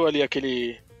Soraya citou ali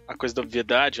a coisa da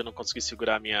obviedade, eu não consegui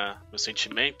segurar meu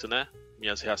sentimento, né?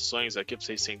 Minhas reações aqui pra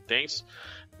vocês serem intensos,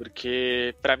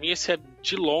 porque pra mim esse é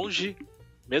de longe,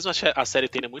 mesmo a série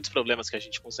tendo muitos problemas que a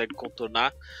gente consegue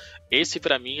contornar, esse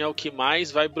pra mim é o que mais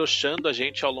vai broxando a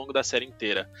gente ao longo da série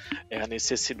inteira. É a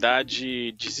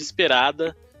necessidade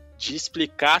desesperada de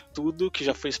explicar tudo que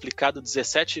já foi explicado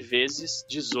 17 vezes,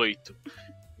 18.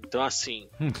 Então, assim,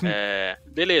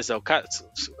 beleza,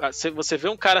 você vê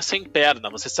um cara sem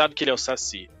perna, você sabe que ele é o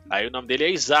Saci. Aí o nome dele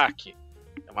é Isaac.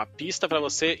 É uma pista pra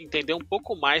você entender um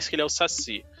pouco mais que ele é o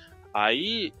Saci.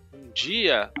 Aí, um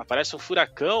dia, aparece um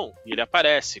furacão e ele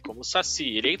aparece como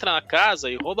Saci. Ele entra na casa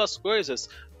e rouba as coisas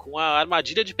com a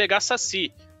armadilha de pegar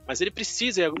Saci. Mas ele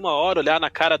precisa, em alguma hora, olhar na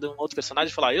cara de um outro personagem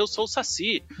e falar, eu sou o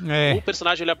Saci. O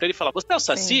personagem olhar pra ele e falar, você é o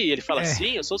Saci? Sim. E ele fala,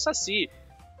 sim, eu sou o Saci.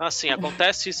 Então, assim,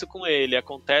 acontece isso com ele,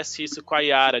 acontece isso com a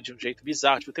Yara de um jeito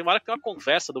bizarro. Tipo, tem uma hora que tem uma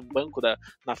conversa do banco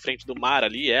na frente do mar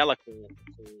ali, ela com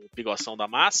o pigoção da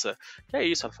massa, que é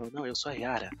isso, ela falou, não, eu sou a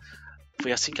Yara.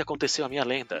 Foi assim que aconteceu a minha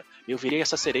lenda. Eu virei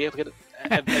essa sereia, porque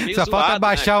é meio só zoado, falta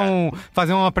baixar né,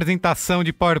 fazer uma apresentação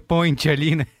de PowerPoint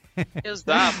ali, né?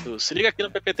 Exato, se liga aqui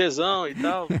no PPTzão e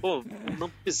tal, pô,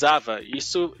 não precisava.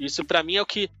 Isso pra mim é o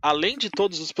que, além de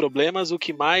todos os problemas, o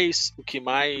que mais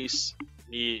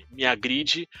me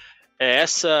agride é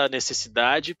essa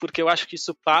necessidade, porque eu acho que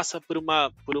isso passa por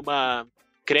uma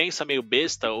crença meio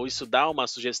besta, ou isso dá uma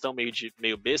sugestão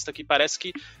meio besta, que parece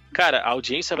que, cara, a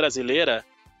audiência brasileira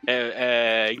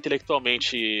é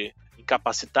intelectualmente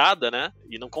incapacitada, né,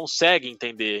 e não consegue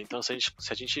entender. Então, se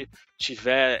a gente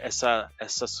tiver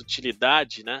essa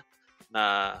sutilidade, né,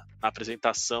 na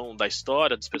apresentação da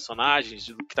história, dos personagens,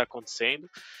 do que está acontecendo,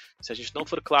 se a gente não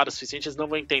for claro o suficiente, eles não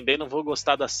vão entender, não vão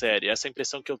gostar da série. Essa é a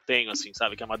impressão que eu tenho, assim,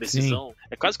 sabe? Que é uma decisão... Sim.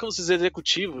 É quase como os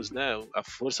executivos, né? A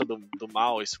força do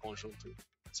mal, esse conjunto,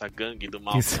 essa gangue do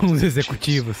mal. Que são os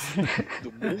executivos.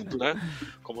 Do mundo, né?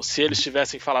 Como se eles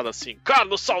tivessem falado assim,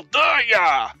 Carlos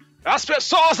Saldanha! As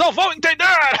pessoas não vão entender!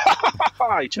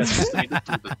 E tivesse destruído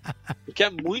tudo. Porque é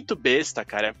muito besta,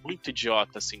 cara. É muito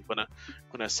idiota, assim,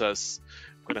 quando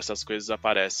essas coisas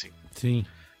aparecem. Sim.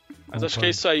 Mas acho que é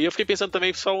isso aí. Eu fiquei pensando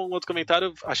também, só um outro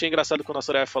comentário, achei engraçado quando a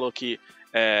Soraya falou que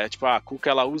a Cuca,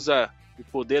 ela usa o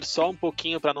poder só um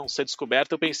pouquinho pra não ser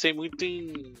descoberta. Eu pensei muito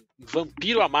em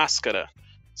Vampiro à Máscara,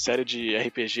 série de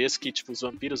RPGs que, tipo, os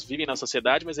vampiros vivem na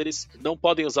sociedade, mas eles não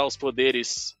podem usar os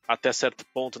poderes até certo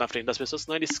ponto na frente das pessoas,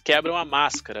 senão eles quebram a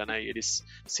máscara, né, e eles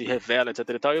se revelam, etc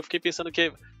e tal. E eu fiquei pensando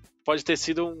que pode ter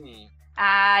sido um...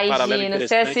 Ai, Gino,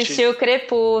 você assistiu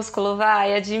Crepúsculo,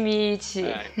 vai, admite.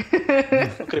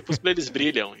 No Crepúsculo eles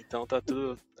brilham, então tá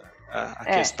tudo... A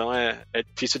questão é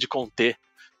difícil de conter,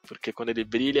 porque quando ele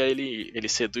brilha, ele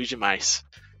seduz demais.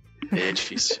 É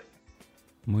difícil.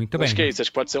 Muito bem. Acho que é isso, acho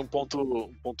que pode ser um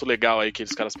ponto legal aí que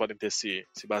os caras podem ter se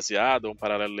baseado, um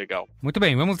paralelo legal. Muito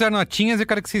bem, vamos dar notinhas e eu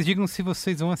quero que vocês digam se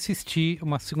vocês vão assistir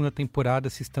uma segunda temporada,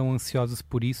 se estão ansiosos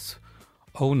por isso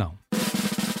ou não.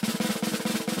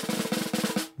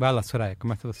 Vai lá, Soraya,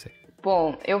 começa você.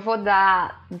 Bom, eu vou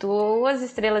dar 2,5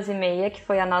 estrelas, que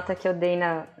foi a nota que eu dei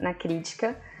na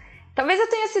crítica. Talvez eu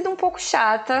tenha sido um pouco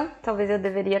chata, talvez eu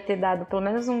deveria ter dado pelo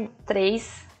menos um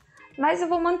 3, mas eu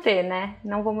vou manter, né?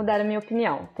 Não vou mudar a minha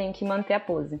opinião, tenho que manter a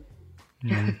pose.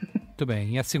 Muito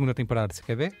bem, e a segunda temporada, você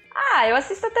quer ver? Eu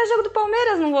assisto até jogo do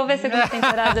Palmeiras, não vou ver segunda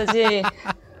temporada de...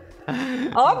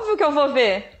 Óbvio que eu vou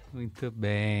ver. Muito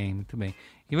bem, muito bem.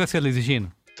 E você, Luiz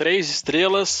Gino? 3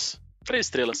 estrelas. 3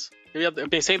 estrelas. Eu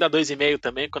pensei em dar 2,5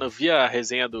 também. Quando eu vi a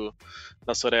resenha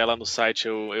da Soraya lá no site,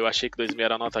 eu achei que 2,5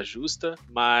 era a nota justa.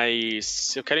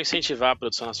 Mas eu quero incentivar a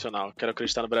produção nacional. Quero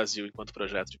acreditar no Brasil enquanto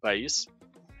projeto de país.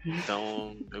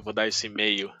 Então eu vou dar esse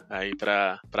meio aí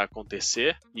pra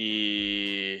acontecer.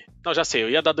 E... Não, já sei, eu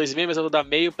ia dar 2,5, mas eu vou dar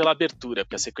meio pela abertura,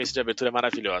 porque a sequência de abertura é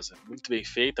maravilhosa. Muito bem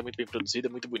feita, muito bem produzida,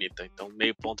 muito bonita. Então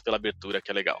meio ponto pela abertura, que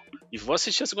é legal. E vou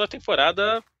assistir a segunda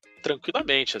temporada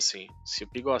tranquilamente, assim. Se o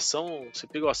Pigoação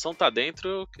tá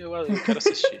dentro, eu quero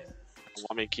assistir. Um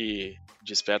homem que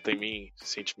desperta em mim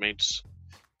sentimentos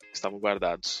que estavam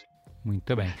guardados.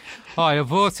 Muito bem. Ó, eu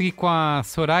vou seguir com a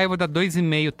Soraya, eu vou dar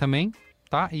 2,5 também,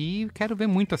 tá? E quero ver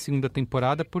muito a segunda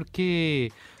temporada,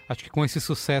 porque acho que com esse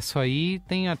sucesso aí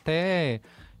tem até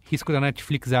risco da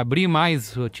Netflix abrir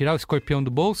mais, tirar o escorpião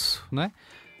do bolso, né?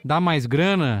 Dar mais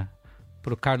grana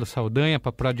pro Carlos Saldanha,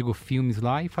 pra Pródigo Filmes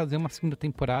lá e fazer uma segunda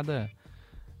temporada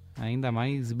ainda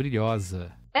mais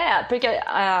brilhosa. Porque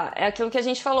é aquilo que a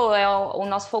gente falou, o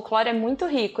nosso folclore é muito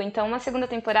rico, então uma segunda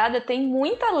temporada tem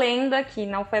muita lenda que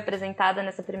não foi apresentada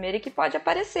nessa primeira e que pode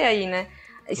aparecer aí, né?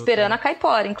 Esperando a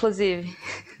Caipora, inclusive.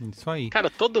 Isso aí. Cara,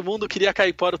 todo mundo queria a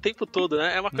Caipora o tempo todo,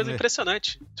 né? É uma coisa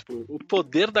impressionante. Tipo, o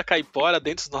poder da Caipora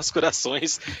dentro dos nossos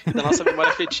corações e da nossa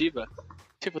memória afetiva.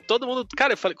 Tipo, todo mundo...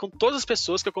 Cara, eu falei com todas as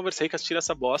pessoas que eu conversei que assistiram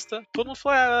essa bosta, todo mundo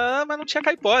falou, mas não tinha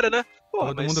Caipora, né?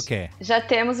 Todo mundo quer. Já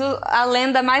temos a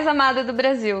lenda mais amada do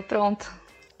Brasil, pronto.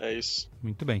 É isso.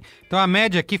 Muito bem. Então a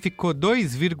média aqui ficou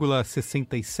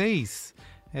 2,66,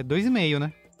 é 2,5,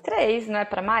 né? 3, não é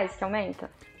pra mais que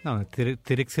aumenta? Não,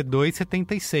 teria que ser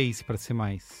 2,76 pra ser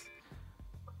mais.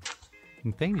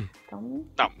 Entende? Então...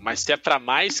 Não, mas se é pra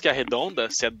mais que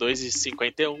arredonda, se é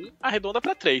 2,51, arredonda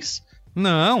pra 3.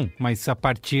 Não, mas a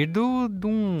partir de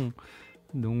um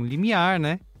limiar,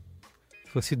 né?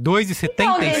 Se fosse 2,76...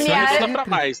 Então, o limiar arredonda pra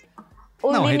mais.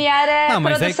 O limiar é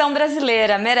produção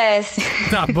brasileira, merece.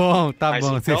 Tá bom, tá mas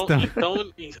bom. Então,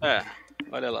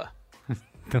 olha lá.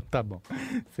 Então tá bom.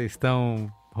 Vocês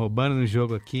estão roubando no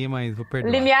jogo aqui, mas vou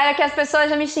perdoar. Limiar é que as pessoas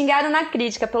já me xingaram na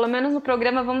crítica. Pelo menos no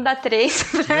programa vamos dar 3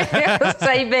 pra eu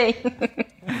sair bem.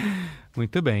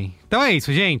 Muito bem. Então é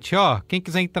isso, gente. Ó, quem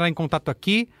quiser entrar em contato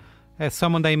aqui, é só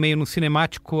mandar e-mail no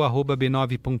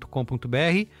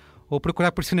cinemático@b9.com.br ou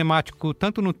procurar por Cinemático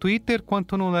tanto no Twitter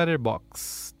quanto no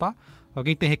Letterboxd, tá?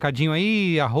 Alguém tem recadinho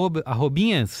aí,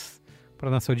 arrobinhas para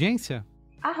nossa audiência?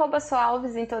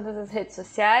 @soalves em todas as redes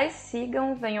sociais.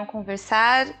 Sigam, venham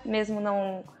conversar, mesmo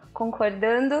não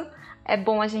concordando. É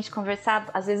bom a gente conversar,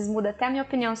 às vezes muda até a minha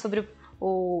opinião sobre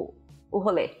o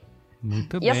rolê.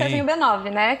 Muito bem. E eu Cezinho B9,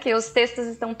 né? Que os textos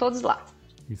estão todos lá.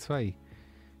 Isso aí.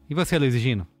 E você, Luiz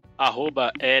Gino?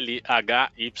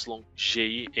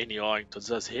 @LHYGINO em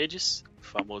todas as redes, o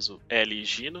famoso L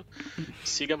Gino.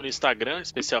 Siga-me no Instagram,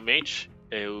 especialmente.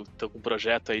 Eu tô com um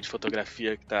projeto aí de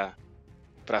fotografia que tá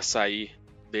pra sair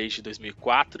desde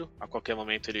 2004. A qualquer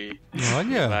momento ele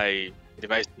vai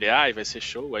estrear e vai ser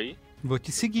show aí. Vou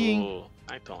te seguir, hein?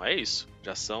 Então, é isso.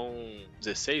 Já são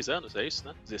 16 anos, é isso,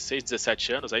 né? 16,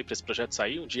 17 anos aí pra esse projeto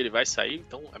sair. Um dia ele vai sair,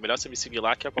 então é melhor você me seguir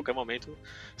lá, que a qualquer momento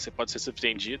você pode ser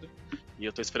surpreendido. E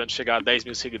eu tô esperando chegar a 10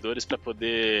 mil seguidores pra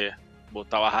poder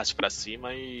botar o arraste pra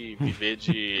cima e viver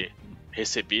de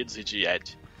recebidos e de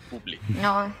ad. Publi.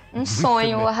 Um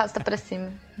sonho, o arrasta pra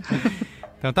cima.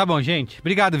 Então tá bom, gente.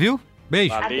 Obrigado, viu?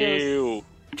 Beijo. Valeu. Adeus.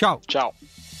 Tchau. Tchau.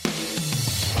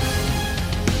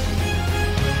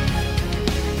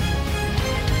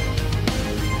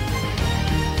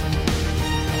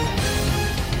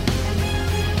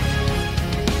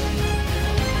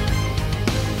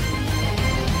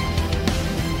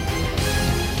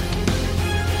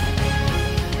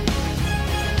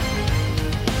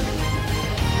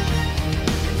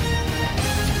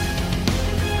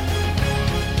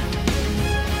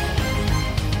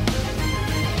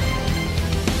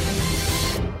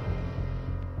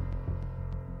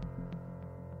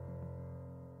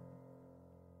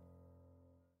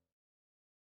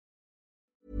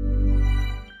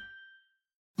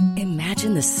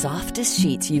 Imagine the softest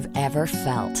sheets you've ever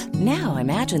felt. Now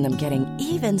imagine them getting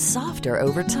even softer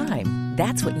over time.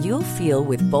 That's what you'll feel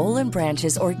with Boll &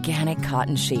 Branch's organic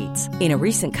cotton sheets. In a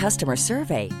recent customer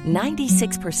survey,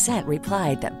 96%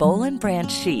 replied that Boll & Branch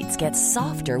sheets get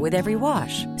softer with every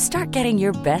wash. Start getting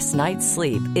your best night's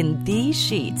sleep in these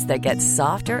sheets that get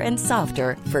softer and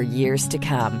softer for years to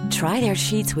come. Try their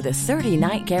sheets with a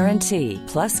 30-night guarantee.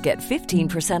 Plus, get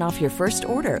 15% off your first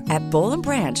order at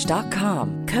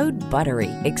bollandbranch.com. Code BUTTERY.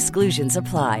 Exclusions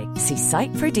apply. See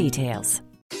site for details.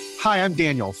 Hi, I'm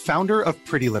Daniel, founder of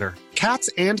Pretty Litter. Cats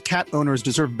and cat owners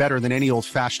deserve better than any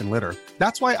old-fashioned litter.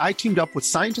 That's why I teamed up with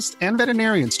scientists and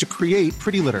veterinarians to create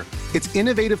Pretty Litter. Its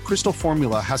innovative crystal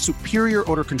formula has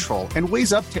superior odor control and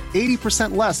weighs up to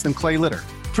 80% less than clay litter.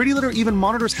 Pretty Litter even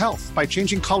monitors health by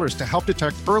changing colors to help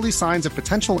detect early signs of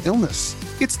potential illness.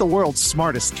 It's the world's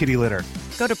smartest kitty litter.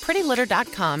 Go to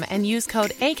prettylitter.com and use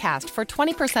code ACAST for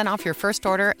 20% off your first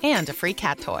order and a free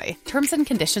cat toy. Terms and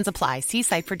conditions apply. See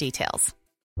site for details.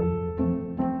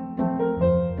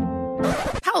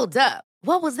 Hold up.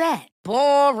 What was that?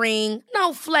 Boring.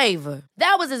 No flavor.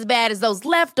 That was as bad as those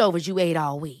leftovers you ate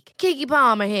all week. Keke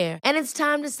Palmer here, and it's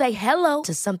time to say hello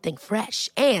to something fresh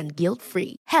and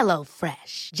guilt-free. Hello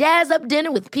Fresh. Jazz up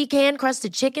dinner with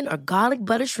pecan-crusted chicken or garlic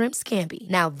butter shrimp scampi.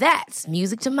 Now that's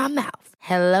music to my mouth.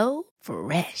 Hello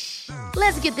Fresh.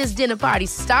 Let's get this dinner party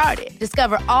started.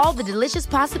 Discover all the delicious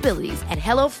possibilities at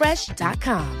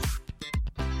HelloFresh.com.